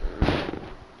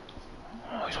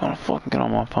 I always wanna fucking get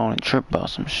on my phone and trip about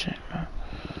some shit, man.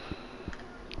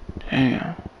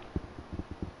 Damn.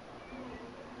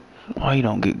 Why you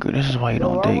don't get good? This is why you Yo,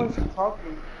 don't why date. wasn't you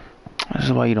talking? This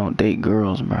is why you don't date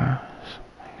girls, bro.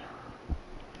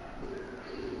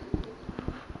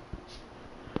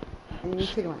 And you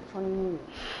taking like 20 minutes.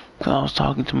 Cause I was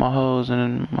talking to my hoes and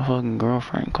then my fucking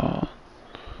girlfriend called.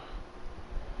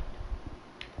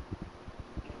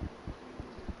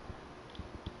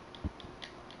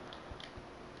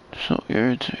 So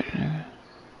irritating.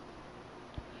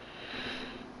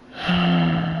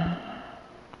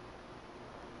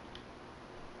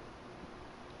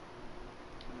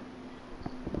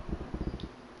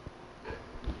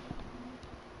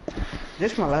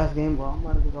 This my last game, bro. I'm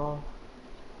about to get off.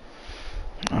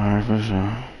 Alright, for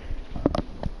sure.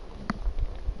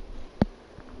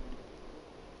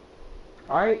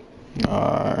 Alright?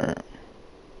 Alright.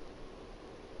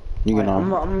 You get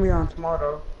I'm off. gonna be on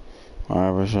tomorrow.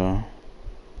 Alright, for sure.